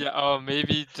 Dennis, yeah.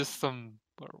 Maybe just some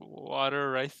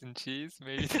water, rice, and cheese.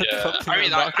 Maybe that's Yeah, something I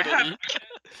mean, I'm I not gonna eat.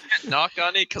 can't knock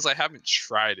on it because I haven't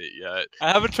tried it yet.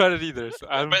 I haven't tried it either. So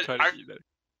I haven't But tried it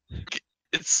either.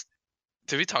 It's.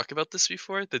 Did we talk about this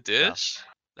before? The dish?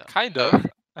 Kind of.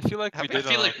 I feel like Have we we- I did.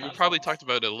 feel on like our we probably first talked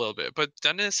about it a little bit, but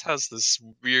Dennis has this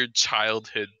weird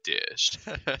childhood dish.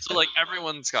 So like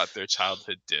everyone's got their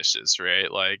childhood dishes,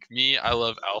 right? Like me, I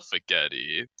love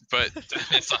alphagetti, but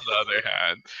Dennis, on the other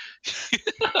hand,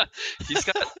 he's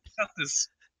got this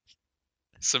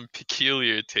some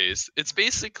peculiar taste. It's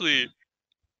basically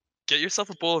get yourself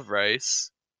a bowl of rice,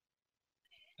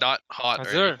 not hot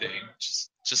or Sure. anything,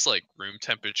 just like room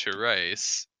temperature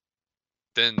rice.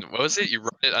 Then what was it? You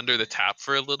run it under the tap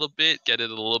for a little bit, get it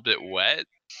a little bit wet.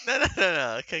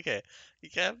 No. Okay. You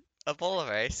get a bowl of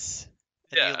rice,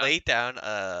 and you Yeah, lay down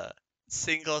a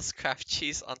singles craft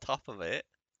cheese on top of it,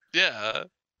 yeah.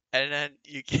 and then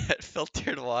you get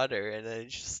filtered water, and then you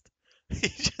just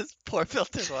pour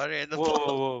filtered water in the Whoa,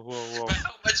 bowl whoa.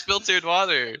 How much filtered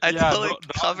water? until Yeah, it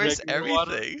covers regular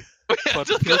water. everything. But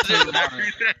Until it filtered covers water.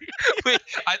 everything. Wait,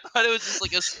 I thought it was just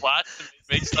like a splash to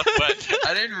make stuff wet.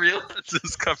 I didn't realize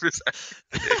this covers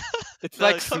everything. It's No,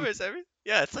 like it soup. covers everything.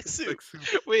 Yeah, it's like It's soup. like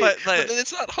soup. Wait, But- but but- then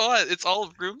it's not hot. It's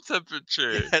all room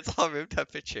temperature. Yeah, it's all room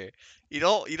temperature. You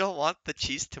don't want the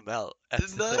cheese to melt.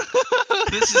 That's the No,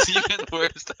 thing. this is even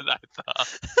worse than I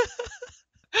thought.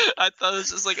 I thought it was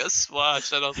just like a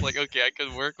splash, and I was like, okay, I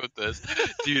could work with this.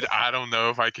 Dude, I don't know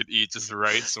if I could eat just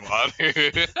rice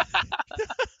water.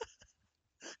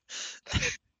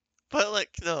 But like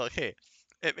no, okay.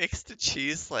 It makes the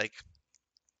cheese like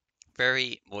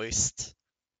very moist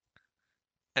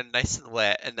and nice and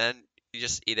wet, and then you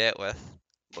just eat it with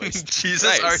moist Cheese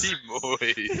rice. is already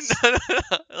moist.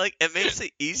 No. Like it makes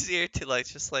it easier to like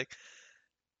just like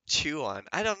chew on.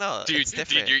 I don't know. It's Dude,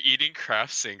 different. you're eating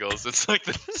craft singles. It's like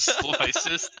the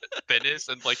slicest, thinnest,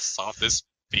 and like softest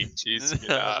fake cheese you can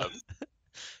have.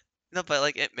 No, but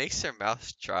like it makes your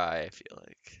mouth dry, I feel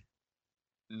like.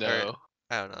 No.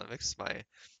 I don't know, it makes my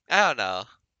I don't know.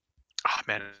 Oh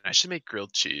man, I should make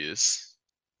grilled cheese.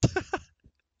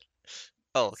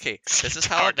 Oh, okay. This is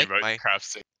how I Talking make about my craft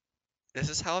singles. this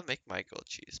is how I make my grilled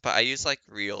cheese. But I use like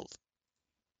real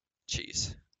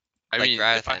cheese. I like, mean,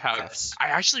 rather if I than have, Crafts. I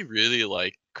actually really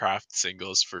like craft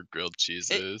singles for grilled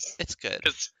cheeses. It's good.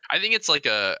 Because I think it's like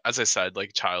a, as I said,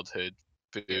 like childhood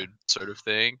food sort of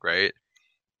thing, right?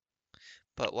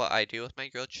 But what I do with my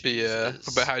grilled cheese Yeah. is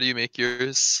But how do you make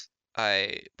yours?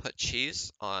 I put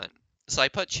cheese on. So I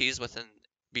put cheese within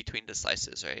between the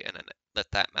slices, right? And then let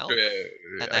that melt.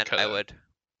 And then I would.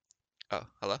 Oh,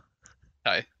 hello.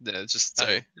 Hi. Yeah, just Okay.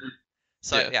 sorry.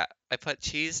 So Yeah. yeah, I put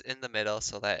cheese in the middle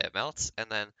so that it melts, and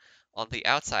then on the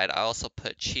outside I also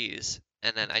put cheese,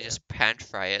 and then I Okay. just pan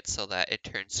fry it so that it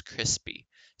turns crispy.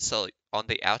 So on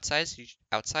the outside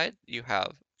you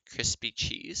have crispy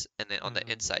cheese, and then on the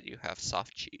Mhm. inside you have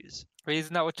soft cheese. Wait,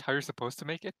 isn't that how you're supposed to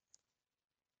make it?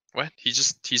 What?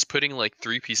 He's putting like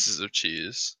 3 pieces of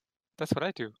cheese. That's what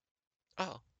I do.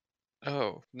 Oh,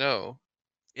 Oh no.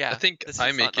 yeah. I think this I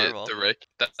is not make it normal. the right.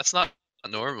 That's not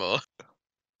normal.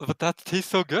 But that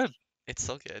tastes so good. It's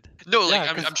so good. No, like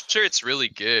Yeah, I'm 'cause- sure it's really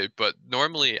good, but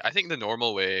normally I think the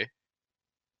normal way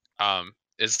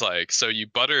is like, so you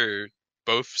butter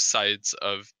both sides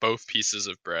of both pieces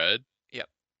of bread. Yep.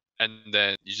 And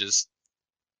then you just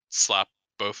slap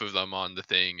both of them on the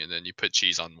thing, and then you put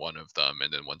cheese on one of them,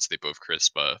 and then once they both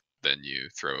crisp up, then you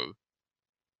throw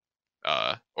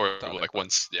or The other like bun.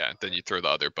 once, yeah, then you throw the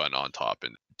other bun on top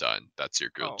and done. That's your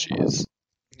grilled Oh. cheese.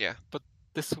 Yeah.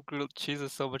 This grilled cheese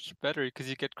is so much better because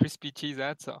you get crispy cheese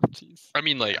and soft cheese. I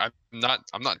mean, like I'm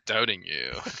not doubting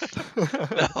you.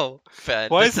 No, Ben.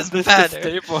 Why this isn't is this the better.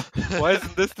 staple? Why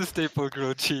isn't this the staple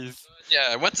grilled cheese?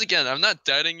 Yeah, once again, I'm not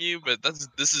doubting you, but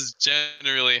this is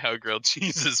generally how grilled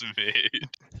cheese is made.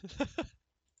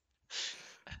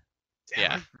 Damn,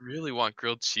 Yeah. I really want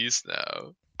grilled cheese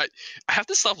now. I have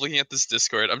to stop looking at this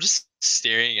Discord. I'm just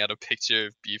staring at a picture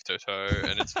of beef tartare,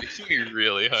 and it's making me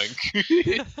really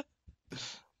hungry.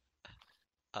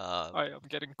 I am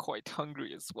getting quite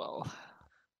hungry as well.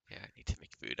 Yeah, I need to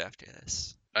make food after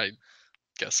this.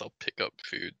 Guess I'll pick up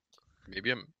food.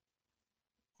 Maybe I'm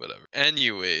whatever.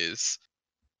 Anyways,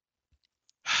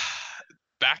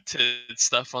 back to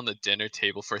stuff on the dinner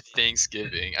table for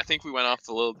Thanksgiving. I think we went off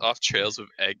a little off trails with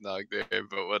eggnog there,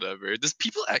 but whatever. Does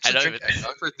people actually don't drink even-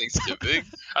 eggnog for Thanksgiving?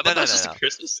 I thought No, that was no, just no. a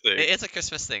Christmas thing. It is a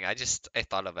Christmas thing. I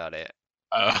thought about it.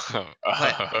 Oh,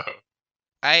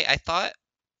 I thought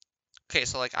okay,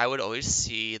 so like I would always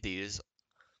see these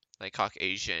like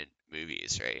Caucasian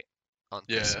movies, right? On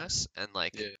Yeah. Christmas, and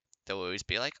like Yeah. they'll always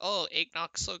be like, "Oh,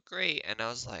 eggnog's so great," and I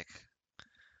was like,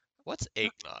 "What's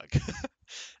eggnog?"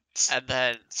 And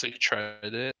then So you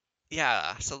tried it?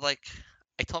 yeah, so like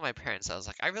I told my parents, I was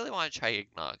like, "I really want to try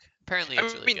eggnog." Apparently, I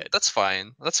it's really mean, good. that's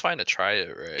fine. That's fine to try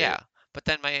it, right? Yeah, But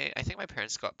then I think my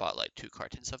parents bought like 2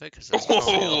 cartons of it because it was on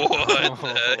sale. What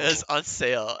the It was on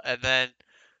sale, and then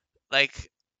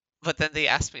like, but then they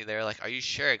asked me, they're like, "Are you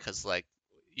sure?" Because like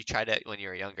you tried it when you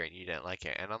were younger and you didn't like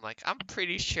it, and I'm like, "I'm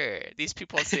pretty sure. These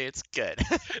people say it's good."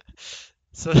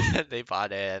 So then they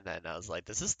bought it, and then I was like,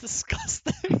 "This is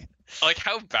disgusting." Like,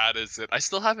 how bad is it? I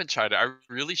still haven't tried it. I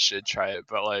really should try it,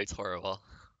 but like, It's horrible.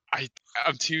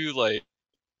 I'm too like.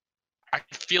 I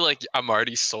feel like I'm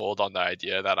already sold on the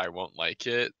idea that I won't like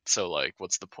it. So like,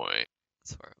 what's the point?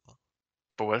 It's horrible.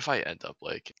 But what if I end up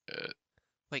liking it?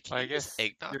 Wait, can I you use guess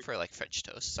eggnog you're- for like French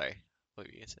toast? Sorry, what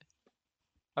were you gonna say?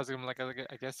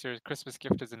 I guess your Christmas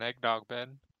gift is an eggnog,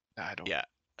 Ben. I don't Yeah.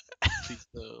 think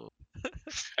so.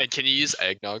 And can you use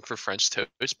eggnog for French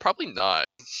toast? Probably not,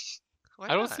 Why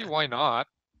I don't see not? why not.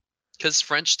 because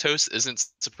French toast isn't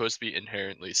supposed to be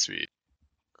inherently sweet.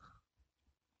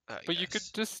 I But you could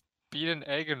guess. just beat an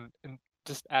egg and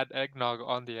just add eggnog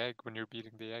on the egg when you're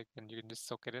beating the egg, and you can just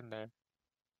soak it in there.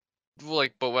 Well,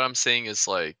 like, but what I'm saying is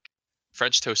like,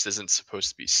 French toast isn't supposed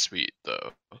to be sweet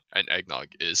though, and eggnog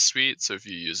is sweet. So if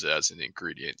you use it as an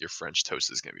ingredient, your French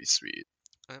toast is gonna be sweet.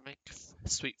 I make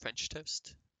sweet French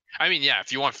toast. I mean, yeah,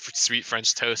 if you want sweet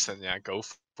French toast, then yeah, go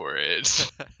for it.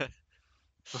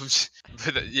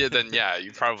 But yeah, then yeah,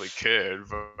 you probably could.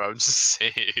 But I'm just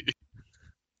saying,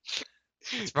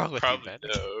 What's wrong with you, probably Ben?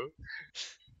 no.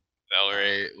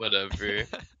 Alright, whatever.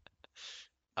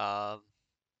 Um,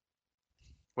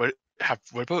 What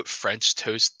about French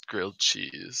toast grilled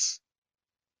cheese?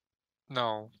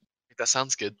 No, That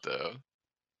sounds good though.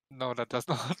 no, that does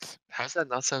not. How does that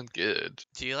not sound good?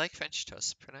 do you like French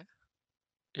toast, Pranay?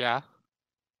 Yeah,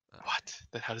 Oh. What?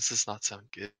 Then how does this not sound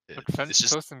good? but French It's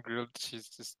just toast and grilled cheese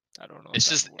just I don't know. if it's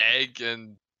that just would work. egg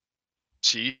and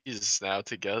cheese now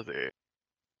together.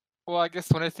 Well, I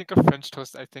guess when I think of French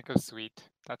toast, I think of sweet.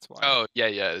 That's why. Oh yeah,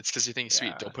 yeah. It's because you think sweet.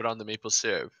 Yeah. Don't put on the maple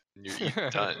syrup, and you're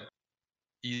done.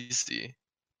 Easy.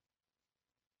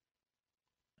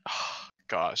 Oh,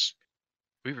 gosh,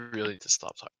 we really need to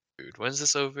stop talking food. When's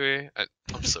this over?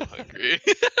 I'm so hungry.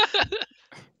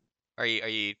 Are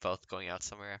you both going out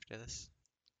somewhere after this?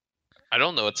 I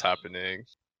don't know what's happening.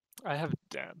 I have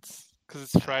dance because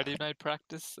it's Friday night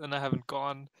practice, and I haven't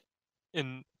gone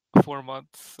in 4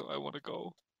 months, so I want to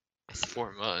go. I see.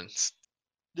 4 months.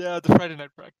 Yeah, the Friday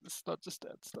night practice, not just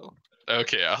dance though.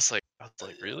 Okay, I was like,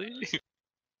 really?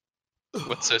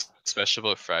 What's so special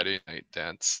about Friday night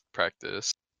dance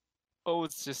practice? Oh,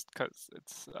 it's just because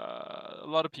it's a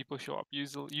lot of people show up.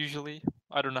 Usually,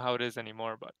 I don't know how it is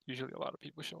anymore, but usually a lot of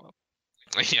people show up.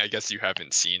 Yeah, I guess you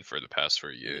haven't seen for the past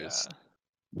 4 years.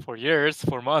 Yeah. 4 years,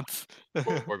 4 months.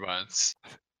 4 months.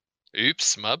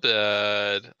 Oops, my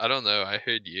bad. I don't know. I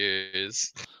heard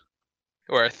years.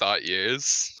 Or I thought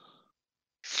years.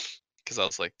 Because I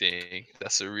was like, dang,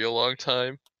 that's a real long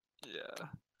time. Yeah.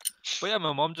 But yeah,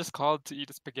 my mom just called to eat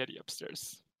a spaghetti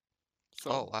upstairs.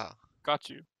 So Oh wow. got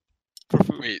you for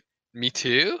food. Wait, me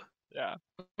too? Yeah.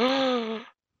 Oh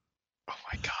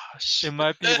my gosh. It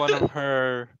might be one of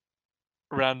her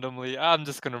randomly, I'm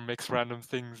just gonna mix random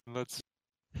things and let's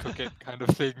cook it kind of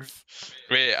things.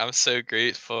 Wait, I'm so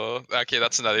grateful. Okay,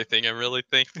 that's another thing I'm really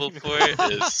thankful for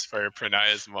is for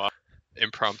Pranaya's mom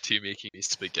impromptu making me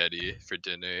spaghetti for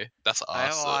dinner. That's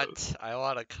awesome. I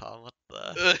want to come with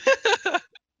the.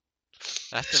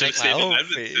 I have to Should've make my stayed in own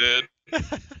Edmonton.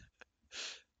 food.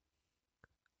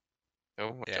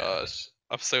 Oh my Yeah. gosh.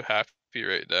 I'm so happy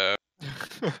right now.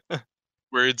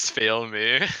 Words fail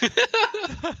me.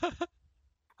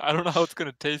 I don't know how it's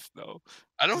gonna taste though.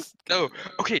 I don't Just kidding, know. I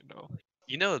don't Okay, really know.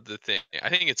 you know the thing. I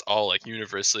think it's all like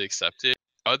universally accepted.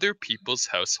 Other people's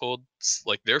households,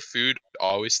 like their food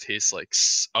always tastes like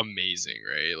amazing,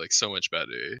 right? Like so much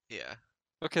better. Yeah.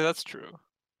 Okay, that's true.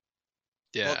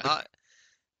 Yeah. Well, not.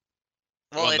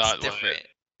 Well, Well, it's not what? different.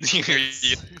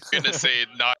 You're gonna say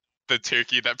not the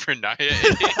turkey that Pranaya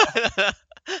ate?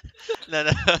 No,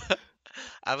 no.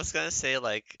 I was gonna say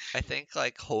like I think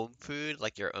like home food,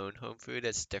 like your own home food,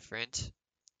 is different.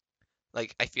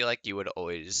 Like I feel like you would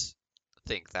always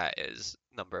think that is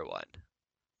number one,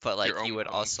 but like Your you own would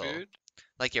home also food?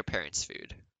 like your parents'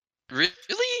 food.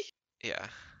 Really? Yeah.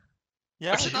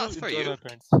 Yeah, Okay. I do Not for enjoy you. my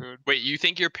parents' food. Wait, you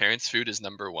think your parents' food is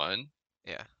number one?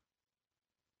 Yeah.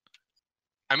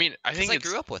 I mean, I 'Cause think I it's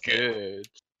grew up with it. good.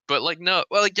 But like no,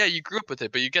 well like yeah, you grew up with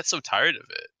it, but you get so tired of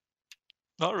it.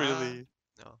 Not really.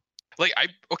 No. Like I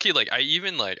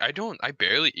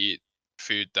barely eat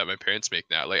food that my parents make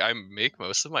now. Like I make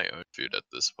most of my own food at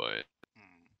this point.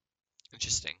 Hmm.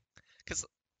 Interesting. 'Cause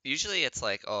usually it's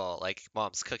like, oh, like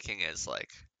mom's cooking is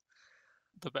like,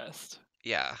 The best.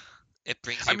 yeah, it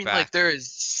brings I you mean back. like there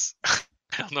is I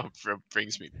don't know if it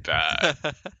brings me back.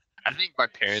 I think my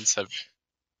parents have,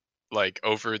 like,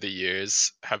 over the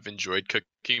years, have enjoyed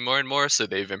cooking more and more, so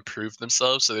they've improved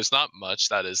themselves. So there's not much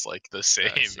that is like the same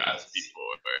see. as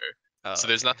before. Oh, So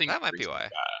there's okay. nothing That might be crazy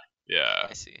why. bad. Yeah.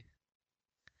 I see.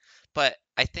 But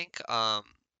I think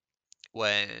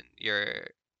when you're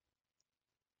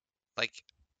like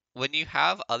when you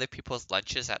have other people's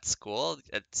lunches at school,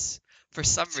 it's for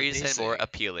some It's reason more amazing.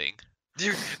 appealing.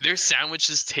 Their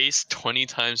sandwiches taste 20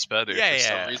 times better Yeah, for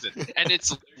some yeah. reason. And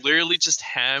it's literally just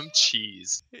ham,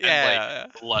 cheese, and like Yeah.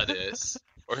 lettuce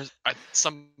or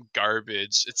some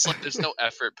garbage. It's like there's no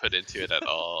effort put into it at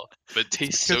all, but it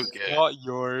tastes so Because it's good. not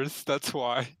yours. That's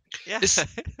why. Yeah. It's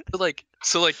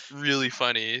so really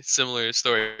funny, similar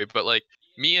story, but like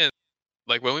me and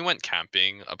like when we went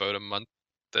camping about a month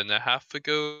and a half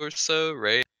ago or so,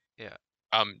 right? Yeah.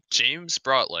 James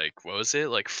brought like what was it,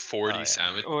 like Oh 40 yeah.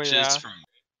 sandwiches Oh yeah. from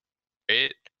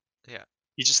it. Yeah.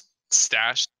 He just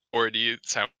stashed 40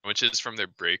 sandwiches from their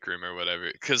break room or whatever,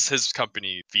 because his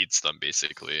company feeds them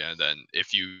basically. And then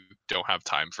if you don't have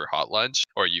time for hot lunch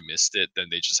or you missed it, then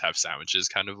they just have sandwiches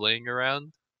kind of laying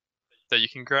around that you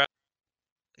can grab.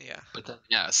 Yeah. But then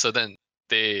yeah, so then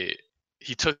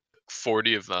he took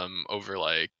 40 of them over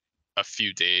like a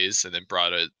few days and then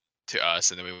brought it to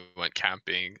us, and then we went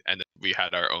camping and then we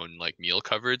had our own like meal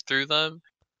covered through them.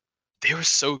 They were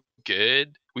so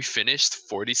good. We finished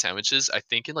 40 sandwiches, I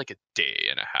think, in like a day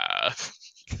and a half.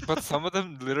 But some of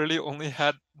them literally only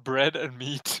had bread and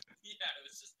meat.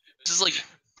 Just like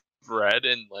bread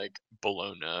and like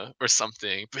bologna or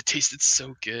something, but it tasted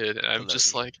so good. And I'm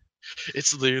just Bologna. like,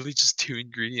 it's literally just 2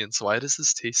 ingredients. Why does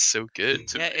this taste so good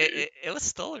to Yeah, me? it was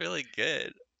still really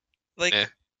good. Like Eh,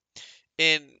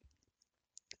 in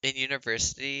in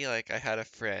university, like I had a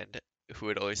friend who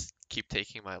would always keep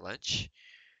taking my lunch,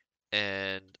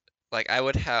 and like I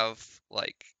would have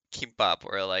like kimbap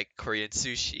or like Korean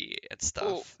sushi and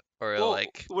Oh, stuff, or whoa,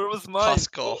 like where was mine?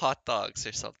 Costco hot dogs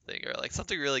or something, or like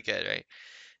something really good, right?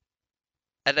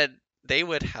 And then they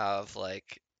would have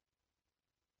like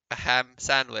a ham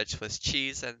sandwich with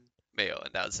cheese and mayo,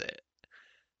 and that was it.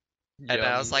 And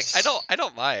I was yum. like, I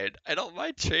don't mind. I don't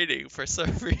mind trading for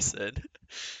some reason.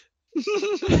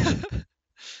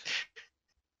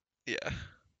 Yeah.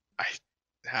 I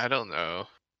I don't know.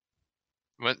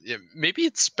 Yeah, maybe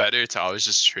it's better to always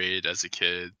just trade as a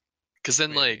kid, because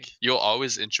then Maybe. like you'll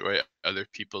always enjoy other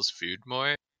people's food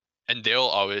more, and they'll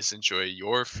always enjoy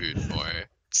your food more.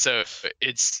 So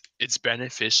it's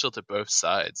beneficial to both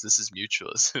sides. This is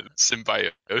mutualism,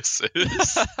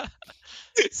 symbiosis.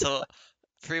 So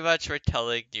pretty much we're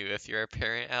telling you, if you're a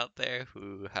parent out there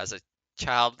who has a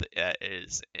child that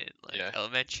is in like Yeah,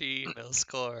 elementary, middle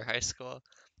school, or high school,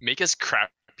 make as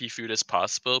crappy food as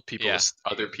possible. yeah,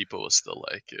 Other people will still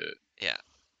like it. yeah,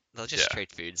 they'll just Yeah,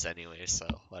 trade foods anyway,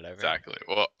 so whatever. exactly.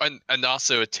 Well, and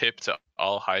also a tip to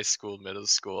all high school, middle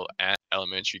school, and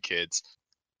elementary kids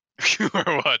who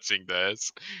are watching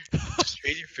this: just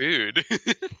trade your food.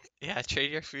 Yeah,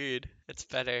 trade your food. It's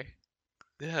better.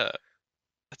 Yeah,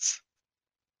 that's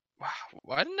wow.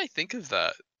 Why didn't I think of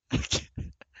that?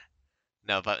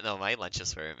 No, but no, my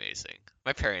lunches were amazing.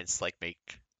 My parents like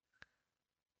make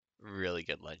really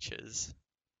good lunches.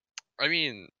 I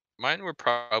mean, mine were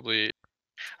probably,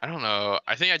 I don't know.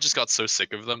 I think I just got so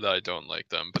sick of them that I don't like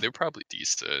them, but they were probably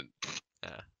decent.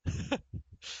 Yeah.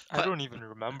 I But don't even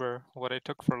remember what I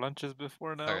took for lunches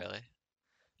before oh now. really?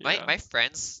 My Yeah. my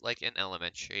friends like in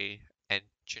elementary and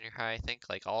junior high, I think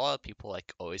like all the people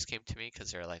like always came to me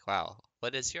because they're like, "Wow,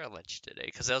 what is your lunch today?"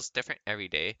 Because it was different every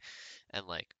day, and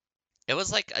like it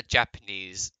was like a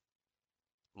Japanese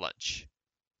lunch.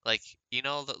 Like you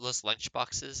know those lunch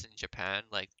boxes in Japan,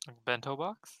 like Like bento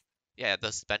box? yeah,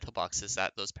 those bento boxes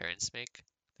that those parents make.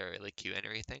 They're really cute and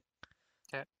everything.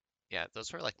 Okay. Yeah,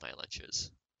 those were like my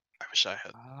lunches. I wish I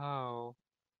had. Wow.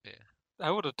 Yeah.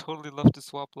 I would have totally loved to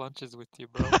swap lunches with you,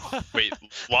 bro. Wait,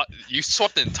 what? You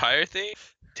swapped the entire thing?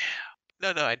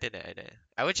 No, no, I didn't. I didn't.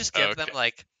 I would just Oh, give them okay.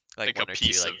 like Like a one or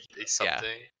two, piece like of yeah,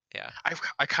 something. yeah.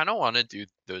 I kind of want to do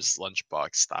those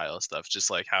lunchbox style stuff. Just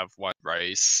like have one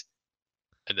rice,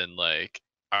 and then like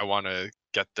I want to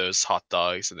get those hot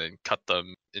dogs and then cut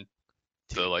them into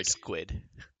To like squid.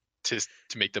 to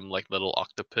make them like little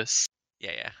octopus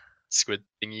Yeah, yeah, squid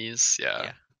thingies. Yeah.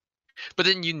 yeah, But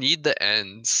then you need the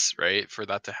ends, right, for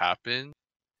that to happen.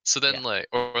 So yeah, then like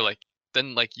or like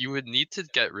then like you would need to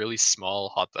get really small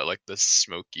hot dog, like the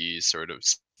smoky sort of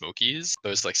smokies,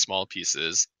 those like small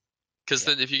pieces. Because yeah.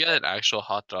 then if you get an actual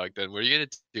hot dog, then what are you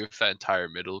gonna do with that entire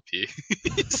middle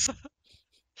piece?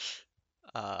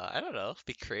 I don't know.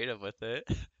 Be creative with it.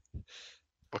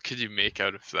 What could you make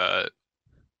out of that?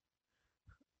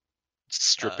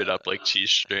 Strip it Uh, up like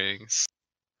cheese strings.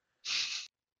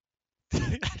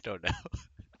 I don't know.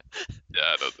 Yeah,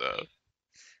 I don't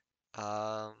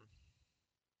know.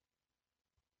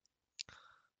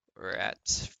 We're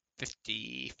at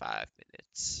 55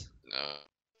 minutes. No.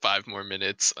 5 more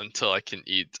minutes until I can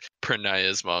eat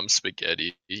Pranaya's mom's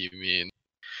spaghetti. You mean?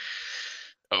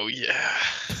 Oh yeah,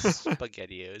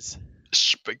 SpaghettiOs.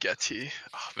 spaghetti.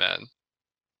 Oh man,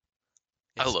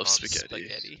 I It's love mom's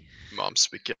spaghetti. Mom's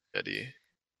spaghetti.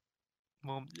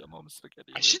 Mom's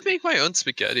spaghetti. I should really. make my own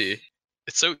spaghetti.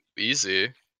 It's so easy.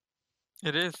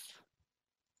 It is.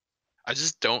 I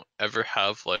just don't ever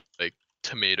have like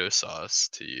tomato sauce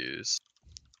to use.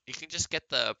 You can just get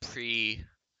the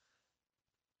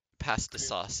pasta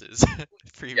sauces. Yeah,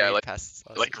 Pre-made pasta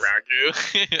sauces. like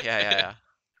ragu. Yeah.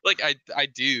 Like I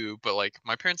do, but like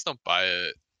my parents don't buy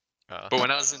it. But when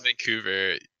I was in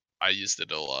Vancouver, I used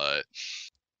it a lot.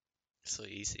 So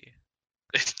easy.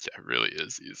 It really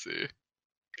is easy.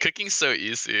 Cooking's so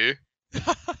easy.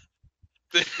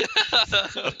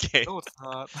 Okay. No, it's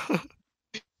not.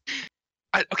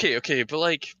 Okay, but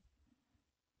like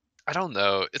I don't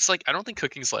know. It's like I don't think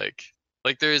cooking's like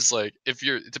there's like if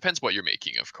you're it depends what you're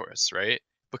making, of course, right?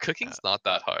 But cooking's not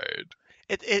that hard.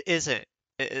 It isn't.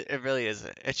 It really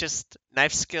isn't. It's just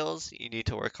knife skills you need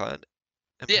to work on.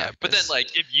 And Yeah, but then practice.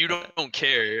 like if you Okay. don't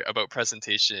care about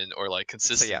presentation or like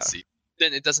consistency,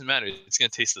 then it doesn't matter. It's gonna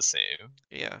taste the same.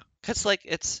 Yeah, cause like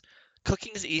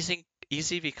cooking is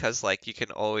easy because like you can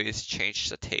always change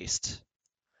the taste.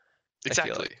 I feel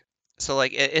Exactly. like. So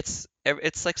like it's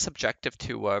like subjective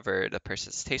to whatever the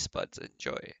person's taste buds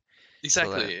enjoy. So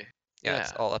then, Exactly. yeah,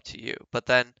 it's Yeah. all up to you. But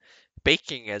then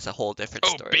baking is a whole different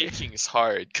Oh, story. baking is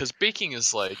hard because baking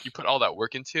is like you put all that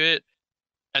work into it,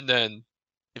 and then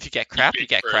If you get crap, you bake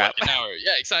get for crap. like an hour.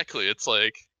 Yeah, exactly. It's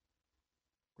like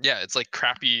it's like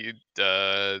crappy.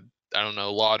 I don't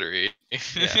know, lottery.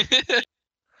 Yeah.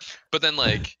 But then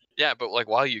but like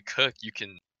while you cook, you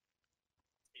can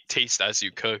taste as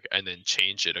you cook and then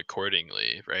change it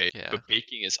accordingly, right? Yeah. But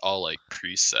baking is all like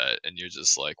preset, and you're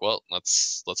just like, well,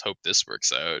 let's hope this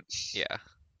works out. Yeah.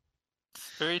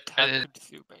 It's very And time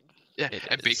consuming. yeah, It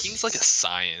and baking's like a is.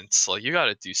 science. Like you got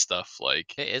to do stuff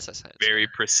like It is a science. very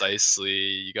precisely.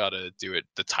 You got to do it.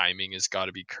 The timing has got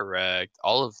to be correct.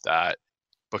 All of that.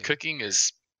 But Yeah. cooking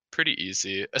is pretty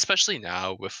easy, especially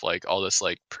now with like all this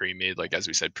like pre-made, like as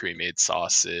we said, pre-made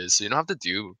sauces. So you don't have to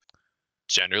do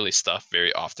generally stuff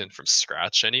very often from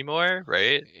scratch anymore,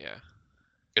 right? Yeah.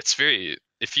 It's very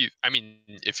if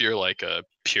you're like a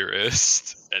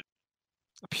purist and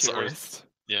A purist.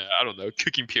 I don't know,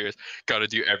 cooking purist, got to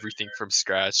do everything from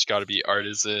scratch, got to be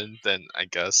artisan, then I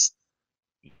guess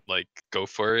like go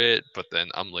for it. But then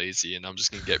I'm lazy and I'm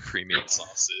just gonna get pre-made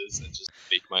sauces and just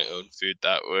make my own food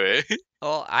that way.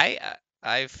 Well, I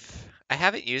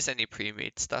haven't used any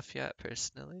pre-made stuff yet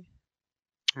personally.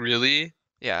 Really?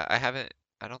 Yeah, I haven't.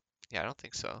 I don't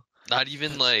think so. Not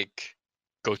even like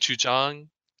gochujang?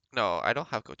 No, I don't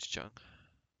have gochujang.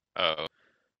 Oh,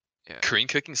 Yeah. Korean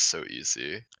cooking's so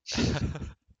easy.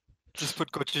 Just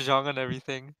put gochujang on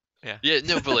everything. Yeah,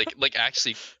 no, but like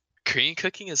actually Korean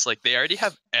cooking is like they already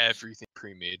have everything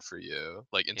pre-made for you,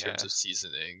 like in terms Yeah. of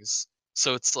seasonings.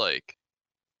 So it's like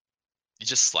you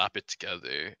just slap it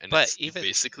together and But it's even-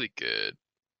 basically good.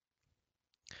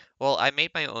 Well, I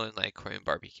made my own like Korean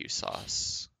barbecue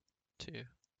sauce too.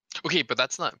 Okay, but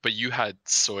that's not but you had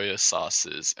soya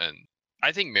sauces and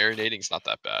I think marinating's not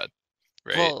that bad,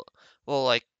 right? Well,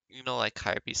 like like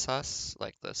Kaibi sauce,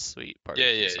 like the sweet yeah, barbecue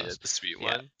yeah, sauce. the sweet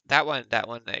Yeah, one. that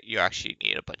one that you actually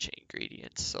need a bunch of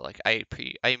ingredients. So like I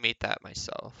made that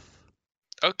myself.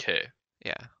 Okay.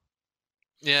 Yeah.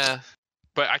 Yeah.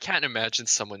 But I can't imagine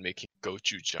someone making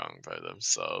gochujang by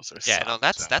themselves or Yeah, no,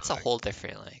 that's a ssamjang. whole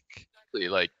different like. Exactly,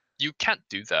 like you can't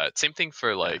do that. Same thing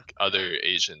for Yeah. like other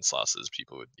Asian sauces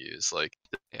people would use. Like,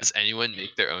 Yeah. does anyone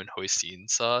make their own hoisin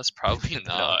sauce? Probably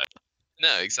No. not.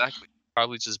 No, exactly.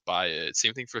 Probably just buy it.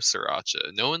 Same thing for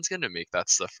sriracha. No one's gonna make that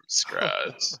stuff from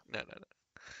scratch. No.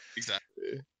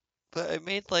 Exactly. But I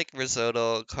made like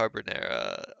risotto,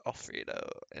 carbonara, alfredo,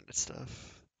 and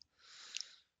stuff.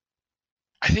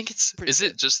 I think it's Pretty is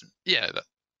it good. just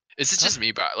is it Huh? just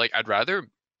me? But like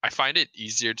I find it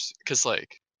easier because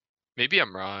like maybe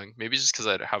I'm wrong. Maybe just because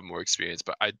I have more experience,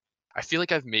 but I feel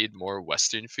like I've made more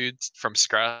Western foods from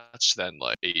scratch than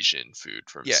like Asian food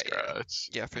from Yeah. scratch.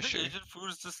 Yeah, I for think sure. Asian food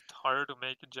is just harder to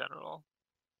make in general.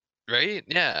 Right?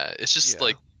 Yeah. It's just Yeah.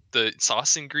 like the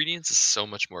sauce ingredients is so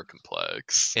much more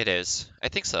complex. It is. I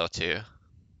think so too.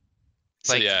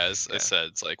 So Like, yeah, as I yeah. said,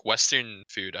 it's like Western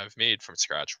food I've made from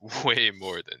scratch way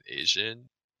more than Asian.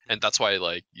 And that's why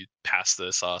like you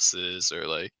pasta sauces or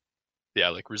like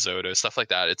risotto, stuff like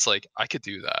that. It's like I could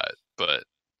do that, but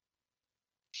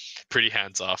pretty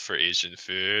hands off for Asian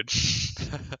food.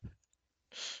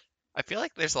 I feel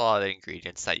like there's a lot of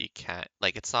ingredients that you can't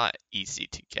like. It's not easy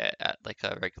to get at like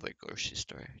a regular grocery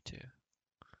store too.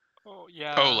 Oh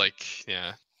yeah. Oh, like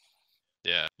yeah,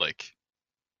 like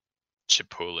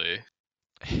Chipotle.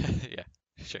 Yeah,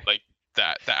 sure. Like the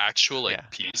actual like Yeah.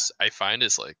 piece I find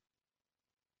is like,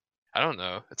 I don't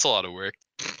know. It's a lot of work.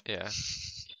 Yeah.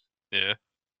 Yeah.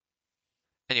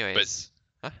 Anyways,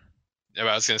 Yeah,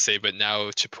 I was gonna say, but now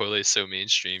Chipotle is so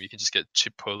mainstream. You can just get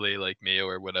Chipotle like mayo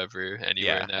or whatever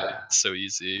anywhere Yeah. now. It's so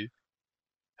easy.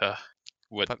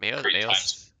 What but great mayo's.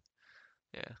 times.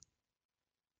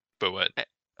 But what?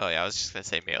 Oh yeah, I was just gonna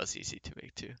say mayo's easy to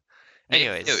make too.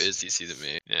 Mayo Anyways, is easy to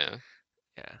make. Yeah.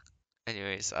 yeah.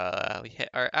 Anyways, we hit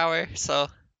our hour, so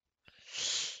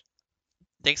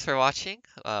thanks for watching.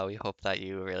 We hope that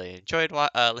you really enjoyed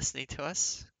listening to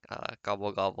us.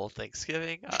 Gobble gobble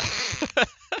Thanksgiving.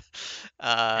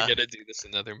 We're gonna do this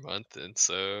another month, and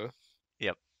so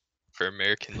Yep. for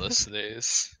American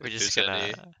listeners, We're if just there's gonna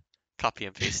any. copy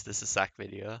and paste this exact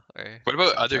video. Or What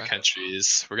about other something.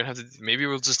 countries? We're gonna have to. Maybe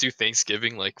we'll just do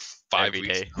Thanksgiving like 5 Every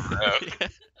weeks. day. in a row.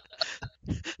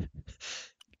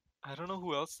 I don't know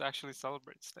who else actually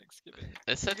celebrates Thanksgiving.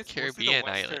 It's I in think it's mostly the Caribbean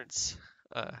Western. islands.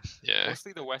 Yeah,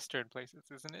 Mostly the Western places,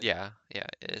 isn't it? Yeah,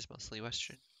 it is mostly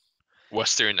Western.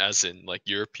 Western as in like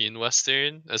European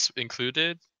Western as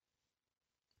included,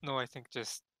 No, I think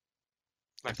just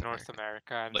like North North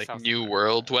America and like South New America.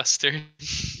 World Western.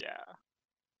 Yeah.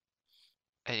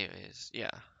 Anyways,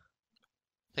 yeah.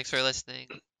 Thanks for listening.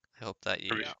 I hope that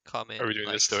you we- comment, are we doing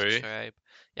the like, story? subscribe.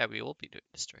 Yeah, we will be doing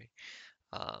the story.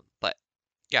 But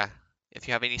yeah, if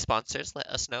you have any sponsors, let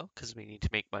us know because we need to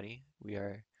make money. We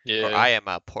are, or Yeah, I am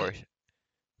a poor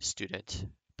student.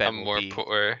 Ben I'm will more be,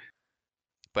 poor.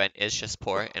 Ben is just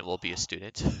poor and will be a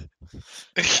student.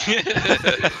 I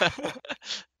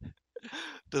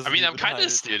Doesn't mean, I'm even kind hide of it.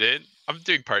 student. I'm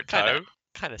doing part time.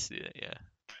 Kind of student, yeah.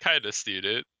 Kind of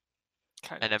student.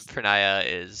 Kind And then of Pranaya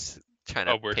is trying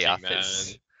A to working man.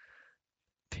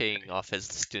 paying off his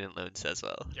student loans as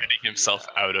well. Getting himself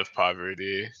out of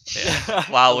poverty. Yeah.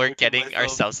 While I'm we're working getting myself.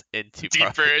 ourselves into Deeper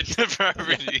poverty. into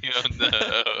poverty. Oh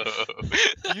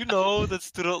no. You know that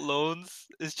student loans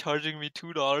is charging me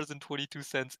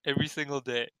 $2.22 every single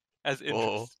day as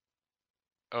interest.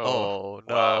 Oh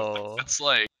Wow. no. That's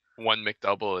like one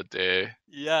McDouble a day.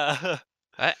 Yeah.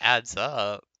 That adds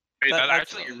up. Wait, That that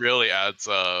adds actually up. really adds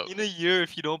up. In a year,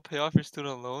 if you don't pay off your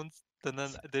student loans, then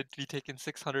they'd be taking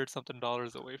 $600 something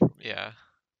away from me. Yeah.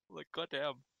 Like,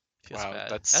 goddamn. Feels Wow, bad.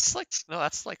 that's- That's like no,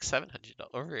 that's like $700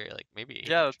 over like maybe 800.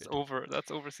 Yeah, that's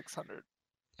over 600.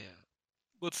 Yeah.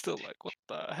 But still, like, what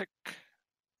the heck?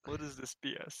 What is this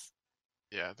BS?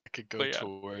 Yeah, that could go But yeah.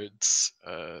 towards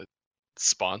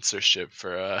sponsorship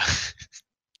for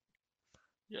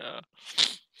Yeah.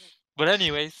 But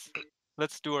anyways,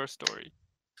 let's do our story.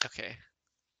 Okay.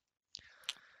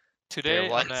 Today, There on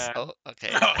once. a- Oh, okay.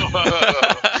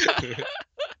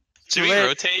 Should we Today-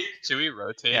 rotate? Should we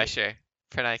rotate? Yeah, sure.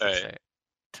 Pranay can Alright. start.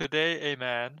 today, a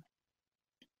man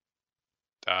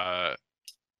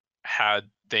Had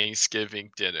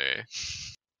Thanksgiving dinner.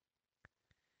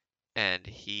 And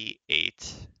he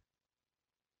ate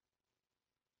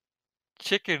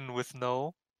chicken with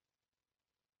no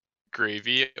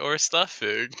Gravy or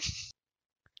stuffing?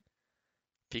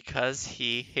 because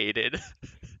he hated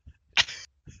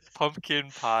pumpkin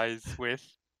pies with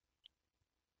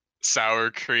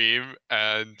Sour cream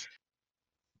and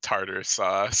tartar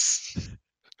sauce.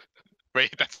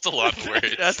 Wait, that's a lot of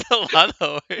words. That's a lot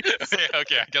of words.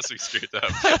 Okay, I guess we screwed up.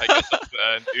 I guess that's the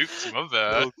end. Oops, my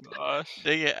bad. oh gosh.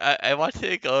 Dang it, I want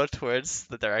to go towards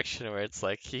the direction where it's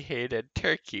like he hated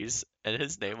turkeys and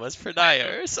his name was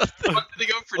Pranaya or something. I wanted to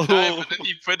go for time, but then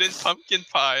he put in pumpkin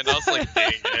pie, and I was like,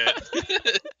 dang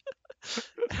it.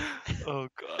 Oh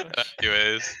gosh.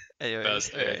 Anyways, that Anyways, was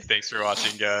it. okay. Thanks for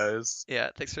watching, guys. Yeah,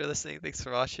 thanks for listening. Thanks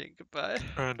for watching. Goodbye.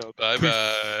 And Bye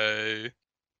bye.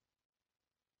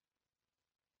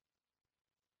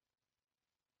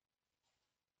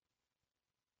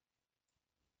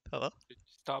 Hello?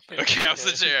 Stop it. Okay, I'm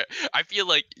such a. I feel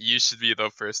like you should be the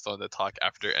first one to talk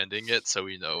after ending it, so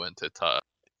we know when to talk.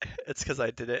 It's because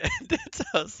I didn't end it, so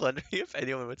I was wondering if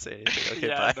anyone would say anything. Okay,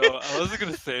 yeah, bye. no, I wasn't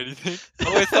gonna say anything.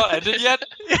 Oh, it's not ended yet?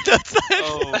 Yeah, that's it.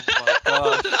 Oh my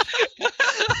gosh.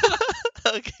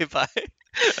 Okay, bye.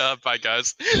 Bye,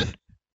 guys.